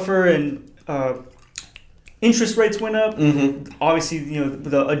got tougher and. Interest rates went up. Obviously,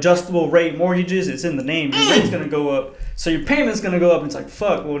 the adjustable rate mortgages, it's in the name. Your rate's going to go up. So your payment's going to go up. And it's like,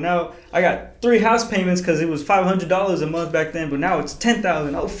 fuck, well, now I got 3 house payments because it was $500 a month back then, but now it's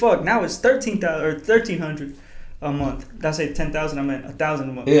 $10,000. Oh, fuck, now it's $13,000 or $1,300 a month. Did I say $10,000? I meant $1,000 a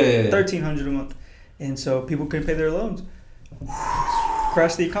month. Yeah. $1,300 a month. And so people couldn't pay their loans.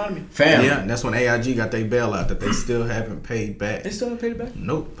 Crash the economy. Fam. Yeah, and that's when AIG got their bailout that they still haven't paid back. They still haven't paid it back?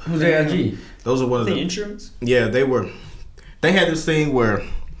 Nope. Who's AIG? Those are one of the insurance? Yeah, they had this thing where,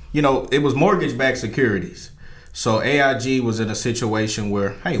 it was mortgage-backed securities. So AIG was in a situation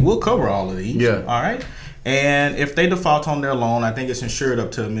where, hey, we'll cover all of these. Yeah. All right. And if they default on their loan, I think it's insured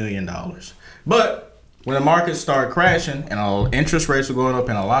up to $1 million. But when the markets start crashing and all interest rates were going up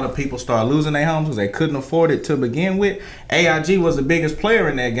and a lot of people started losing their homes because they couldn't afford it to begin with, AIG was the biggest player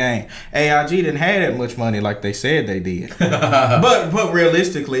in that game. AIG didn't have that much money like they said they did. but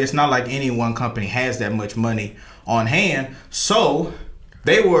realistically, it's not like any one company has that much money on hand. So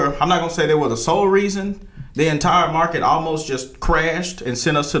they were, I'm not going to say they were the sole reason the entire market almost just crashed and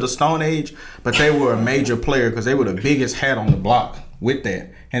sent us to the Stone Age, but they were a major player because they were the biggest hat on the block with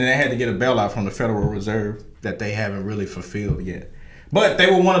that. And they had to get a bailout from the Federal Reserve that they haven't really fulfilled yet. But they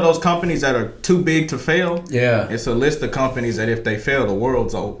were one of those companies that are too big to fail. Yeah. It's a list of companies that if they fail, the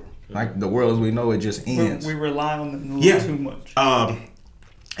world's over. Like the world as we know it just ends. We rely on them too much.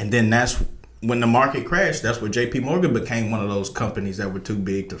 And then that's when the market crashed. That's where JP Morgan became one of those companies that were too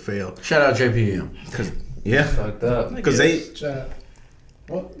big to fail. Shout out JPM. Yeah. Fucked up. Because they...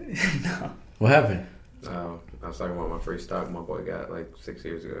 What? No. What happened? Oh, I was talking about my free stock my boy got like 6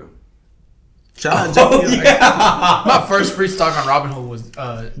 years ago. Shout out JPM. My first free stock on Robinhood was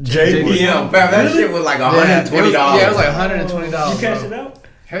JPM. That shit was like $120. Yeah, it was like $120. You cashed it out?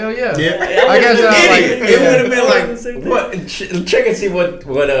 Hell yeah. Yeah. I cashed it out like... It would have been like... What? Check and see what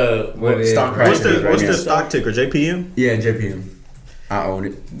stock price is. What's the stock ticker? JPM? Yeah, JPM. I own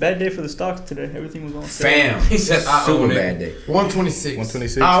it. Bad day for the stocks today. Everything was on sale. Fam. He said I own it. Super bad day. 126.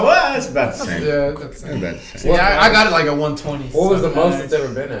 126. Oh, well, that's about the same. Yeah, that's about the same. Yeah, I got it like a 120. What was the most it's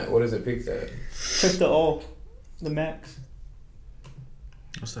ever been at? What is it peaked at? Check the max.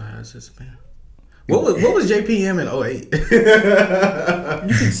 What's the highest it's been? What was JPM in 08?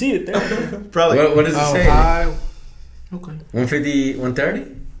 You can see it there. Probably. What does it say? High. Okay. 150,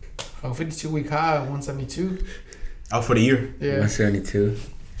 130? 52-week high, 172. Oh, for the year? Yeah. 172.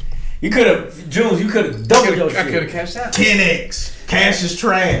 You could have, Jules, you could have doubled your shit. I could have cashed out. 10x. Cash is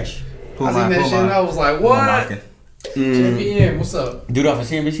trash. I seen that shit and I was like, what? JPM, what's up? Dude off of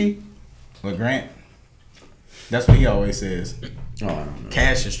CNBC? With Grant? That's what he always says. Oh, I don't know.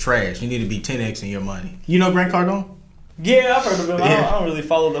 Cash is trash. You need to be 10x in your money. You know Grant Cardone? Yeah, I've heard of him. Yeah. I don't really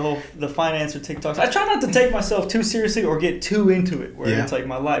follow the finance or TikToks. I try not to take myself too seriously or get too into it, where it's like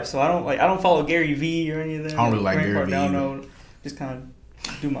my life. So I don't follow Gary Vee or any of them. I don't really like Gary Vee. No, just kind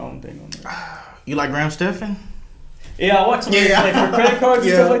of do my own thing on that. You like Graham Stephan? Yeah, I watch some like for credit cards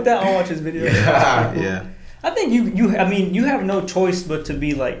and stuff like that. I'll watch his videos. Yeah. I think you have no choice but to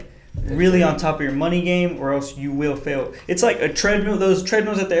be like really on top of your money game, or else you will fail. It's like a treadmill. Those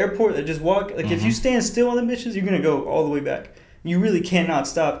treadmills at the airport that just walk. Like if you stand still on the bitches, you're gonna go all the way back. You really cannot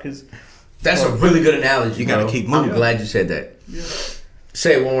stop because. That's a really good analogy. You gotta keep moving. I'm glad you said that. Yeah.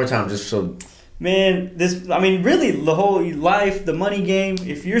 Say it one more time, just so. Man, really, the whole life, the money game.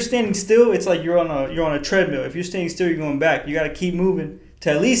 If you're standing still, it's like you're on a treadmill. If you're standing still, you're going back. You got to keep moving to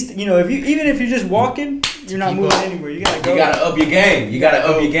at least, even if you're just walking, you're not moving anywhere. You gotta go. You gotta up your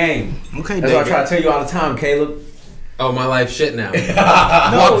game. Okay, that's what I try to tell you all the time, Caleb. Oh, my life shit now.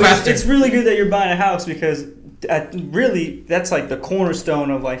 No, it's really good that you're buying a house because really that's like the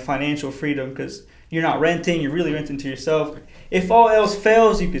cornerstone of like financial freedom because you're not renting. You're really renting to yourself. If all else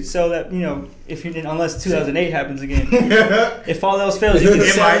fails, you could sell that. Unless 2008 happens again. If all else fails, you can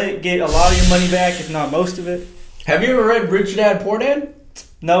sell it, get a lot of your money back, if not most of it. Have you ever read Rich Dad Poor Dad?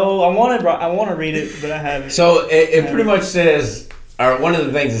 No, I want to read it, but I haven't. So it pretty much says, or one of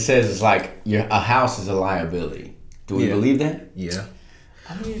the things it says is like a house is a liability. Do we believe that? Yeah.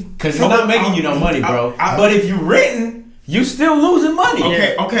 Because it's not making you no money, bro. But if you're renting, you still losing money.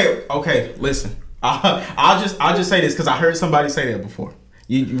 Okay. Listen. I'll just say this because I heard somebody say that before.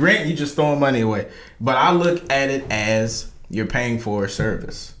 You rent, you just throwing money away. But I look at it as you're paying for a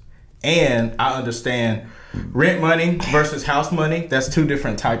service, and I understand rent money versus house money. That's two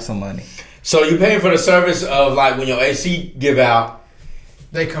different types of money. So you paying for the service of like when your AC give out,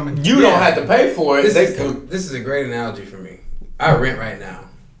 they come in. You don't have to pay for it. This is a great analogy for me. I rent right now.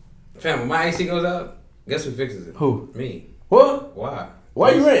 Fam, when my AC goes out, guess who fixes it? Who? Me. What? Why?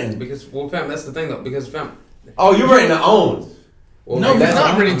 Why are you renting? Because, fam, that's the thing though. Because, fam. Oh, you're renting to own. Well, no, he's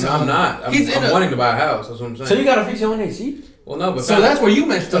not renting to own. I'm not. I'm wanting to buy a house. That's what I'm saying. So you gotta fix your own AC? Well, no, but so that's where you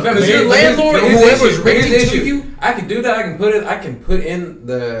messed up. Because your landlord or whoever's renting to you, I can do that. I can put in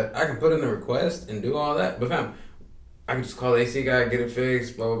the request and do all that. But fam, I can just call the AC guy, get it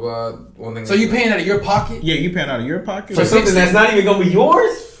fixed, blah blah blah. One thing. So you paying out of your pocket? Yeah, you paying out of your pocket for something that's not even gonna be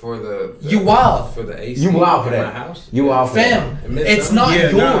yours. For the you wild for the AC. You wild for that. My house. You wild for fam. That. It's not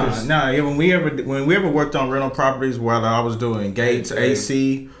yours. Nah. Yeah, when we ever worked on rental properties, whether I was doing gates,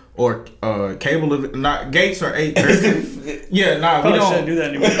 AC, or cable, not gates or eight. Yeah, nah, Probably we don't shouldn't do that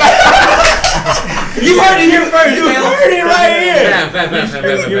anymore. You heard it here first. You heard it right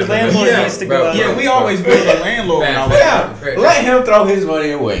here. Your landlord needs to go out. Yeah, we always build a landlord. Let him throw his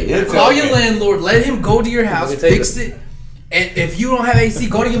money away. Call your landlord. Let him go to your house, fix it. And if you don't have AC,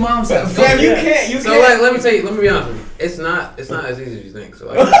 go to your mom's house. Fam, you can't. So like, let me be honest with you. It's not as easy as you think. So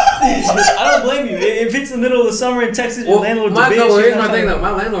like, I don't blame you. If it's the middle of the summer in Texas, your landlord's a bitch. Here's my thing though.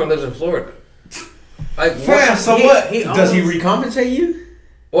 My landlord lives in Florida. Like, fam, so what? Does he recompensate you?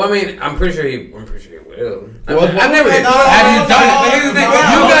 Well, I mean, I'm pretty sure he will. I've never. Have you done it? Here's the thing.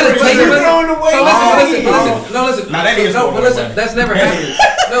 You gotta take it. Listen. No, listen. That's never happened.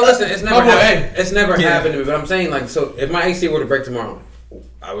 No, listen. It's never happened. It's never happened to me. But I'm saying, like, so if my AC were to break tomorrow,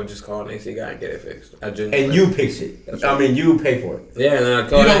 I would just call an AC guy and get it fixed. And you fix it. I mean, you pay for it. Yeah, and then I'd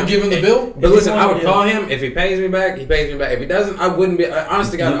call him. You don't give him the bill? But listen, I would call him. If he pays me back, he pays me back. If he doesn't, I wouldn't be.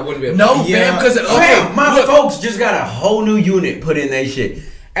 Honest to God, I wouldn't be. No, fam, because my folks just got a whole new unit put in their shit.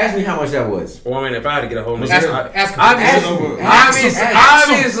 Ask me how much that was. Well, I mean, if I had to get a whole new obviously,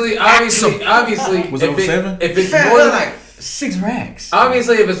 was it over 7? If it's more than like 6 racks.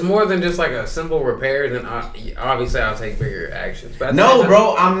 Obviously, if it's more than just like a simple repair, then obviously I'll take bigger actions. But no,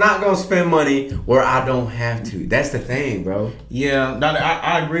 bro, I'm not gonna spend money where I don't have to. That's the thing, bro. Yeah,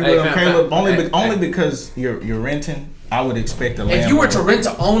 I agree with him, Caleb. Only because you're renting. I would expect a landlord. If you were to rent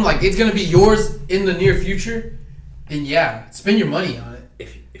to own, like it's gonna be yours in the near future, then yeah, spend your money on it.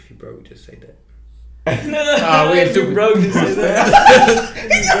 If you broke, just say that. We ain't stupid. Bro, just say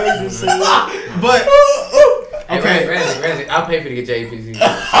that. But okay, Ramsey, I'll pay for you to get your APC.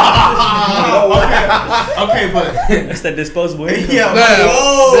 Okay, but that's that disposable income. Yeah,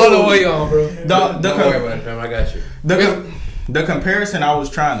 blow the way on, bro. Don't worry about it, fam. I got you. The comparison I was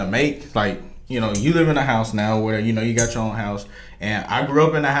trying to make, like, you know, you live in a house now where, you know, you got your own house, and I grew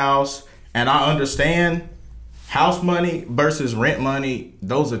up in a house, and I understand house money versus rent money.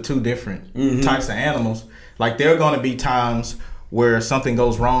 Those are two different types of animals. Like, there are going to be times where something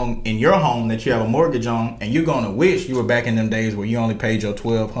goes wrong in your home that you have a mortgage on, and you're going to wish you were back in them days where you only paid your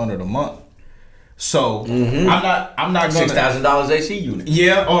 $1,200 a month. So I'm not going to $6,000 AC unit.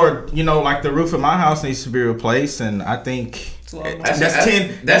 Yeah, or, you know, like the roof of my house needs to be replaced, and I think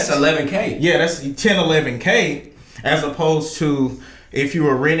that's 11K. Yeah, that's 11K, as opposed to if you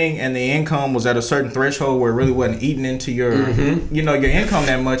were renting and the income was at a certain threshold where it really wasn't eating into your you know, your income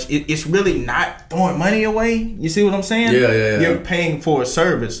that much. It's really not throwing money away. You see what I'm saying? Yeah. You're paying for a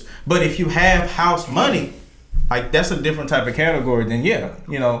service. But if you have house money, like, that's a different type of category. Then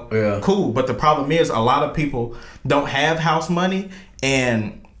cool. But the problem is a lot of people don't have house money,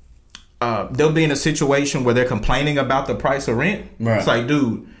 and they'll be in a situation where they're complaining about the price of rent. Right. It's like,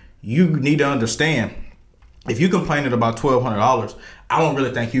 dude, you need to understand, if you're complaining about $1,200, I don't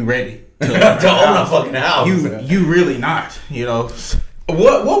really think you're ready to own a fucking house. You really not, you know.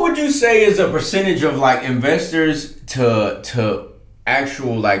 What would you say is a percentage of, like, investors to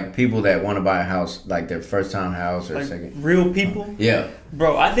actual, like, people that want to buy a house, like their first time house or like second? Real people? Yeah.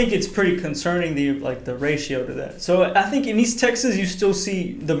 Bro, I think it's pretty concerning, the ratio to that. So I think in East Texas, you still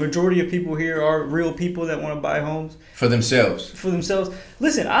see the majority of people here are real people that want to buy homes for themselves.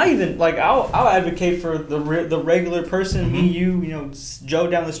 Listen, I'll advocate for the regular person, me, you, Joe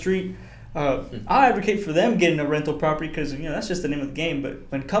down the street. I'll advocate for them getting a rental property because, that's just the name of the game. But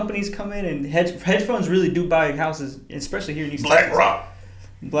when companies come in and hedge funds really do buy houses, especially here in East Texas.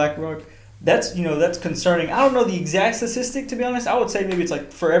 BlackRock. That's concerning. I don't know the exact statistic, to be honest. I would say maybe it's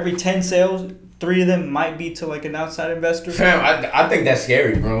like for every 10 sales, 3 of them might be to like an outside investor. Fam, I think that's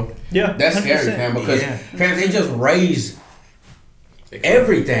scary, bro. Yeah, that's 100%. Scary, fam, because fam, they just raise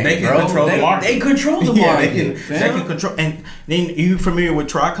everything. They can control the market. They control the market. They can control. And then, you familiar with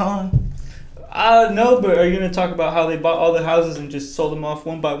Tricon? No, but are you going to talk about how they bought all the houses and just sold them off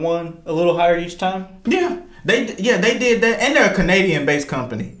one by one, a little higher each time? Yeah. They did that, and they're a Canadian-based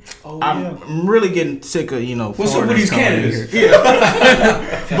company. I'm really getting sick of What's up with these Canadians? Yeah,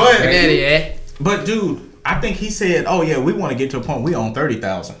 but dude, I think he said, "Oh yeah, we want to get to a point we own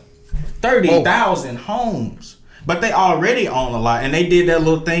 30,000 homes." But they already own a lot, and they did that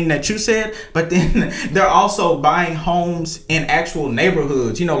little thing that you said. But then they're also buying homes in actual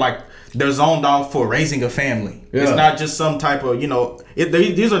neighborhoods. Like, they're zoned off for raising a family. Yeah. It's not just some type of, these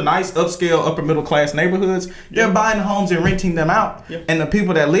are nice upscale upper middle class neighborhoods. They're buying homes and renting them out. Yeah. And the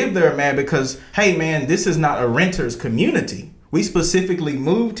people that live there are mad because, hey man, this is not a renter's community. We specifically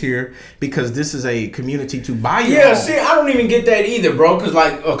moved here because this is a community to buy your home. See, I don't even get that either, bro. Because,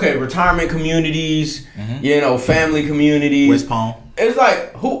 like, okay, retirement communities, family communities. West Palm. It's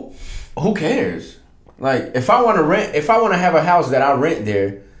like, who cares? Like, if I want to have a house that I rent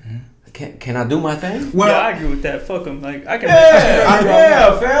there, can I do my thing? Well, yeah, I agree with that. Fuck them. Like I can.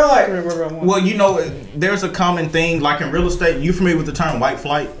 fam. Like, well, you know, there's a common thing like in real estate. You familiar with the term white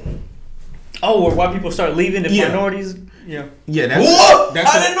flight? Oh, where white people start leaving if Yeah. minorities. Yeah. Yeah, that's what?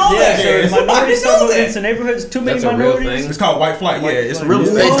 That's I didn't know Yeah, that. so Yeah, minorities I didn't know start moving that. into neighborhoods. Too many That's a real minorities. thing. It's called white flight. White Yeah, it's flight. real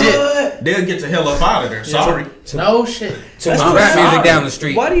They estate. did. They'll get the hell up out of there. Sorry. No shit. Some That's rap sorry. music down the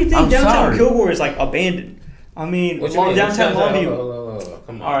street. Why do you think I'm downtown sorry. Kilgore is like abandoned? I mean, What you mean? downtown Longview.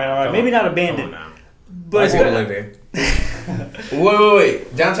 Come on. All right. Come Maybe on. not Come abandoned, on now. but White it's people got- live there.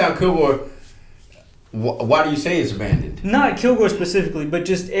 Wait. Downtown Kilgore. Why do you say it's abandoned? not Kilgore specifically, but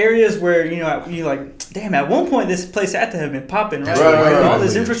just areas where you like. Damn, at one point this place had to have been popping, right? Right. All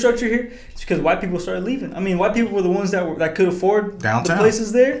this infrastructure here, it's because white people started leaving. I mean, white people were the ones that could afford Downtown. the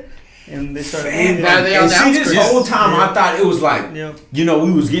places there, and they started leaving. Now they on And the see, this outskirts. whole time I thought it was like, Yeah.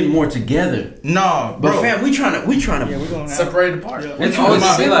 we was getting more together. No, But bro. fam, we trying to Yeah, we're going out. Separated apart. Yeah. It's Which always,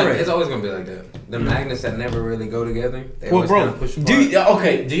 one gonna be like, separate? it's always gonna be like that. The magnets that never really go together. They Well, always bro, kind of push Do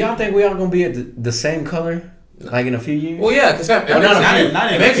apart. do y'all think we all gonna be at the same color like in a few years? Well, yeah, because Well, not in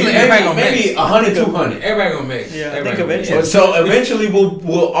a eventually few everybody gonna maybe mix. 100, 200. Everybody gonna mix. Yeah, I Everybody think gonna eventually. mix. So eventually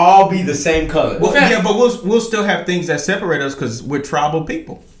we'll all be the same color. Well, fam- yeah, but we'll still have things that separate us because we're tribal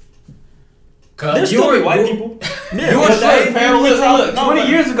people. There's still be white people. You were saying, fam, look, 20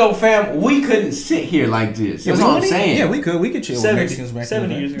 years ago, fam, we couldn't sit here like this. That's what I'm saying. Yeah, we could chill with 70, Mexicans back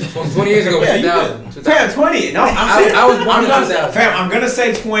 70 then. years ago. 20 years ago, Yeah, you 2000. Fam, 20. No, I'm saying, I was born I'm in gonna, 2000. fam, I'm gonna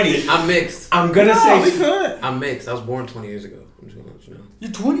say 20. I'm mixed. I'm gonna No, we say could. I'm mixed. I was born 20 years ago. I'm just gonna let you know.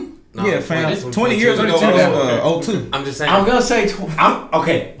 You're 20. No, Yeah, I'm fam. 20, 20 years ago, 22. I was 02. I'm just saying. I'm gonna say I'm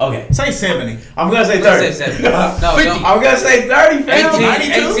okay. Say 70. I'm gonna say I'm gonna 30. say 70. No, 50. don't. I'm gonna say 30, fam.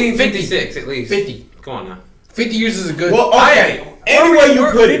 1856 at least. 50. Come on now. 50 years is a good. Well, okay. Anyway, you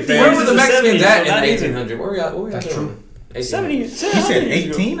put it, 50 Where fam. were the This is Mexicans 70s, at so in not the even. 1800s? Where were y'all That's doing? true. 70 He said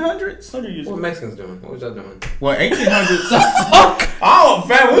 1800s? 100 years What ago. were Mexicans doing? What was y'all doing? Well, 1800s. Oh,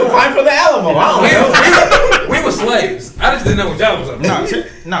 fam, we were fighting for the Alamo. I don't know. We were slaves. I just didn't know what y'all was up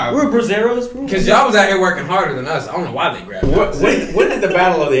to. Nah, We're Brazeros, bro. Because y'all was out here working harder than us. I don't know why they grabbed us. When did the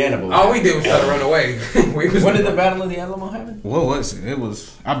Battle of the Alamo? All we did was try to run away. When did the Battle of the Alamo happen? what was it? It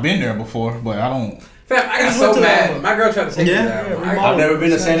was. I've been there before, but I don't. Fam, I got Just so went to the mad. Alamo. My girl tried to take me to Yeah. the Alamo. Yeah, I've never been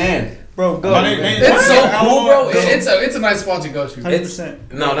to St. Anne. Bro, go. But they- It's so cool, bro. Go. It's a nice spot to go to.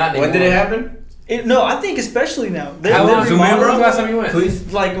 100%. No, not anymore. When did it happen? No, I think especially now. They're How long? they're Zoom in, bro. remodeling Last time you went?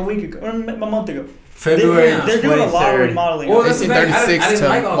 Please. like a week ago, or a month ago. February They're doing a lot of 23rd. remodeling. Well, that's the thing. I 1836 didn't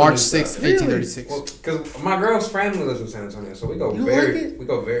like to all March this 6th, stuff. 1836. Well, because my girl's family lives in San Antonio, so we go You very, like it? we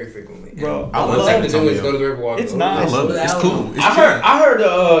go very frequently. Bro, And I all love we have to San do is Antonio. go to the Riverwalk. It's go nice. I to love the it. It's Alamo. cool. It's I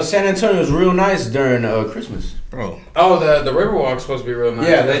heard San Antonio was real nice during Christmas. bro. Oh, the Riverwalk's supposed to be real nice.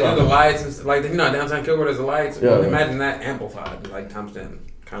 Yeah, they that's do right. the lights and stuff. Like downtown Kilgore, there's the lights. Yeah, Well, yeah. imagine that amplified, like times 10,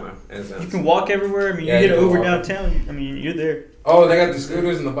 kind of. You can walk everywhere. I mean, Yeah, you you get can Uber walk. downtown. I mean, you're there. Oh, they got the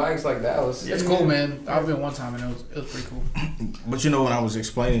scooters and the bikes like Dallas. It's cool, man. I've been one time and it was pretty cool. But you know when I was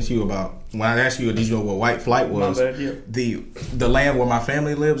explaining to you about when I asked you, did you know what white flight was? My bad, yeah. The land where my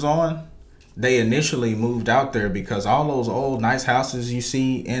family lives on, they initially moved out there because all those old nice houses you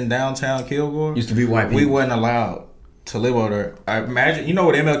see in downtown Kilgore Used to be white people. we wasn't allowed to live over there. I imagine you know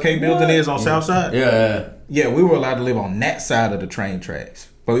what MLK building is on South Side? Yeah. Yeah, we were allowed to live on that side of the train tracks,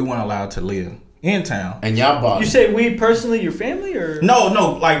 but we weren't allowed to live in town. And y'all bought You it. say we personally, your family, or No,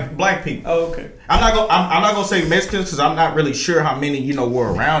 like black people. Oh, okay. I'm not gonna say Mexicans because I'm not really sure how many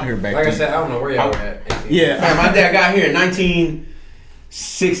were around here back Like I then. said, I don't know where y'all were at. Yeah, Man, my dad got here in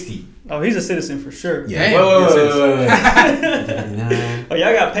 1960. Oh, he's a citizen for sure. yeah. Damn. Oh,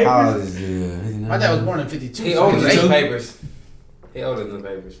 y'all got papers? My dad was born in 52. He so older he than was the 8. papers. He older than the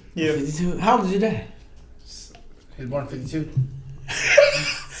papers. Yeah. 52. How old is your dad? He was born in 52.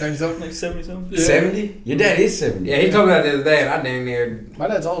 70 something. Like 70 something. 70? Your dad is 70. Yeah, he told me that the other day, and I dang near. My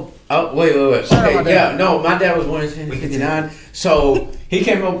dad's old. Oh, wait. Shout out my Okay, dad. yeah. No, my dad was born in 59. So he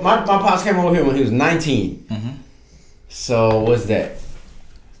came up, my pops came over here when he was 19. Mhm. So what's that?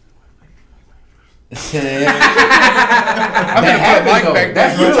 I'm That gonna put a happened, mic though. back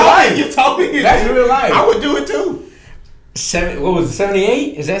That's there. real life. You told me That's real life. I would do it too. What was it,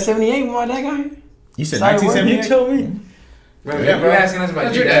 78? Is that 78 when my dad got here? You said Sorry, You 1978. told me. Remember, Yeah, you bro. were asking us about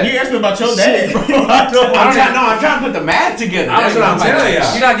That's your your dad. You asked me about your dad, bro. I don't I'm trying to put the math together. That's what I'm telling You're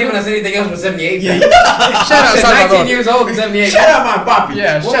y'all. not giving us anything else but 78. Yeah, Shout out, Said shout out, 19 years old and 78. Shut up, my poppy.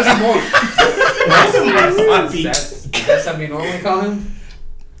 Yeah, What shout was he out. born? That's something you normally call him?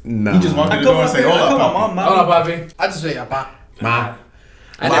 No. You just walked I in the call door my and say, "Hold I call up, my Poppy." mom. Hold on, Bobby. I just say, yeah, pop. Ma.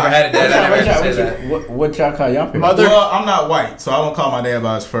 I never had a dad. I never had to say that. What y'all call y'all parents? Mother. Well, I'm not white, so I don't call my dad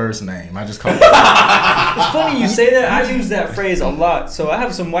by his first name. I just call him. It's funny you say that. I use that phrase a lot. So I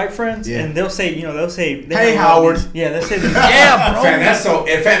have some white friends, and they'll say, "Hey, Howard." Yeah, they'll say, "Yeah, bro." Fam, that's so.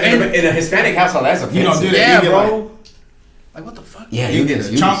 In a Hispanic household, that's offensive. You don't do that, yeah, bro. Like, what the fuck? Yeah, you get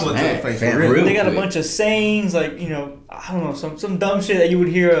a chocolate to the face. They got a bunch of sayings like I don't know some dumb shit that you would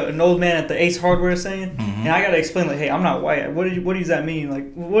hear an old man at the Ace Hardware saying, and I gotta explain like, hey, I'm not white. What does that mean?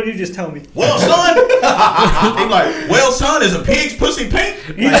 Like, what did you just tell me? Well, son. He's like, well, son, is a pig's pussy pink?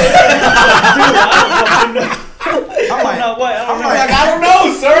 I'm not white. I don't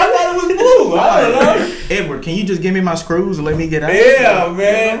know, sir. I thought it was blue. I don't know. Edward, can you just give me my screws and let me get out? Yeah,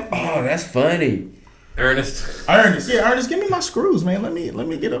 man. Oh, that's funny. Ernest, give me my screws, man. Let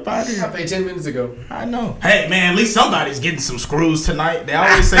me get up out of here. I paid 10 minutes ago. I know. Hey, man, at least somebody's getting some screws tonight. They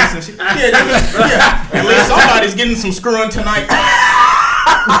always say some shit. Yeah. At least somebody's getting some screwing tonight.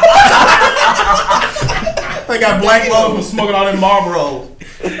 They got black love from smoking all them Marlboro.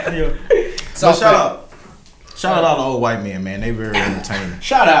 Yeah. So shout out all the old white men, man. They very entertaining.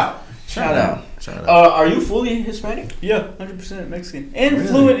 Shout out. Are you fully Hispanic? Yeah, 100% Mexican and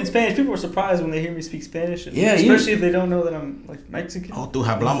fluent in Spanish. People are surprised when they hear me speak Spanish. Yeah, especially if they don't know that I'm like Mexican. Oh, tú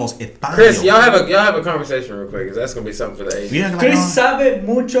hablamos español. Chris, y'all have a conversation real quick, because that's gonna be something for the age. Yeah, Chris sabe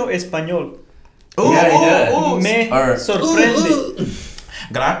mucho español. Me sorprende.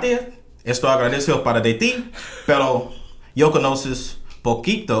 Gracias. Esto agradezco para de ti, pero yo conoces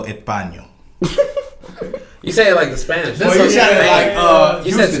poquito español. You say it like the Spanish. Well, you said it like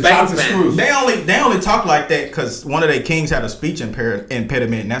you said Spanish. They only talk like that because one of their kings had a speech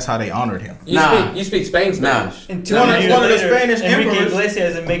impediment, and that's how they honored him. You speak Spanish. And one of the Spanish Enrique emperors.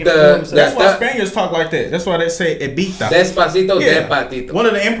 Iglesias and making that's why Spaniards talk like that. That's why they say "evita." Despacito, despacito. One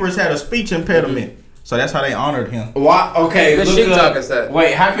of the emperors had a speech impediment, so that's how they honored him. Why? Okay, the sheep talk is that.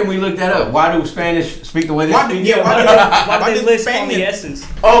 Wait, how can we look that up? Why do Spanish speak the way they speak? Why do they list on the S's?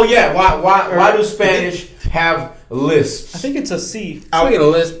 Oh yeah, why do Spanish have lisps? I think it's a C. Speaking of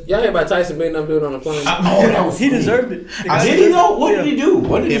lisp, y'all hear about Tyson beating up dude on the plane? He deserved it. Did he know? What did he do?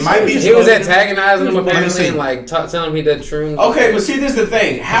 What did he might be. He was antagonizing him apparently and like telling him he did shrooms. Okay, but see, this is the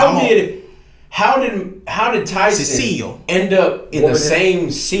thing. How did Tyson end up in the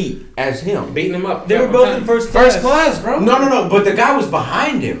same seat as him? Beating him up. They were both in first class, bro. No. But the guy was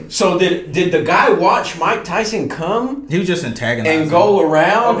behind him. So did the guy watch Mike Tyson come? He was just antagonizing and go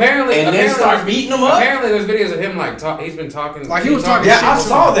around. Apparently, then start beating him up. Apparently, there's videos of him like he's been talking. Like he was talking. Yeah, I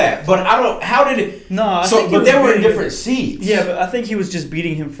saw that, but I don't. How did it? No, but they were in different seats. Yeah, but I think he was just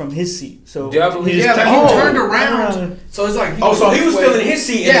beating him from his seat. So he turned around. So it's like so he was still in his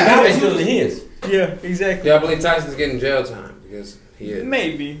seat, and the guy was still in his. Yeah, exactly. Yeah, I believe Tyson's getting jail time because he is.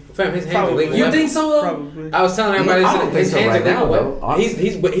 Maybe. Fam, his hands are legal. You think so? Probably. I was telling everybody his hands are now. He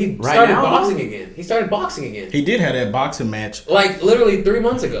started boxing again. He started boxing again. He did have that boxing match, like literally 3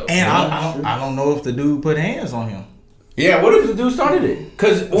 months ago. And I don't know if the dude put hands on him. Yeah, what if the dude started it?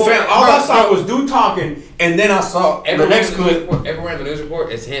 Because all I saw was dude talking, and then I saw the next clip. Everywhere in the news report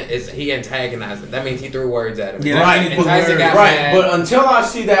is he antagonized him. That means he threw words at him. Yeah, right, and Tyson got mad. But until I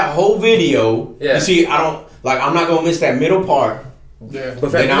see that whole video, you see, I'm not gonna miss that middle part. Yeah,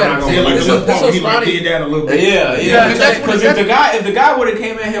 but then I'm not gonna like miss he did that a little bit. Yeah. Because if the guy would have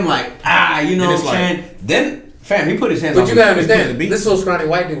came at him like you know what I'm saying, then. Fam, he put his hands on But you gotta understand, this little scrawny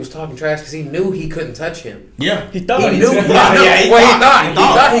white dude was talking trash because he knew he couldn't touch him. Yeah. He thought he knew. He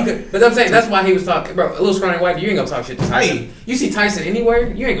thought he could. But I'm saying, that's why he was talking. Bro, a little scrawny white dude, you ain't gonna talk shit to Tyson. Hey. You see Tyson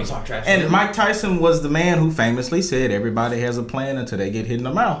anywhere, you ain't gonna talk trash to him. And Mike Tyson was the man who famously said everybody has a plan until they get hit in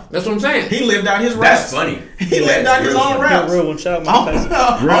the mouth. That's what I'm saying. He lived out his raps. That's funny. He lived out his own raps. Real one. Shout out Mike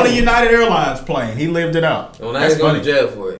Tyson. On the United Airlines plane. He lived it out. Well, now he's going to jail for it.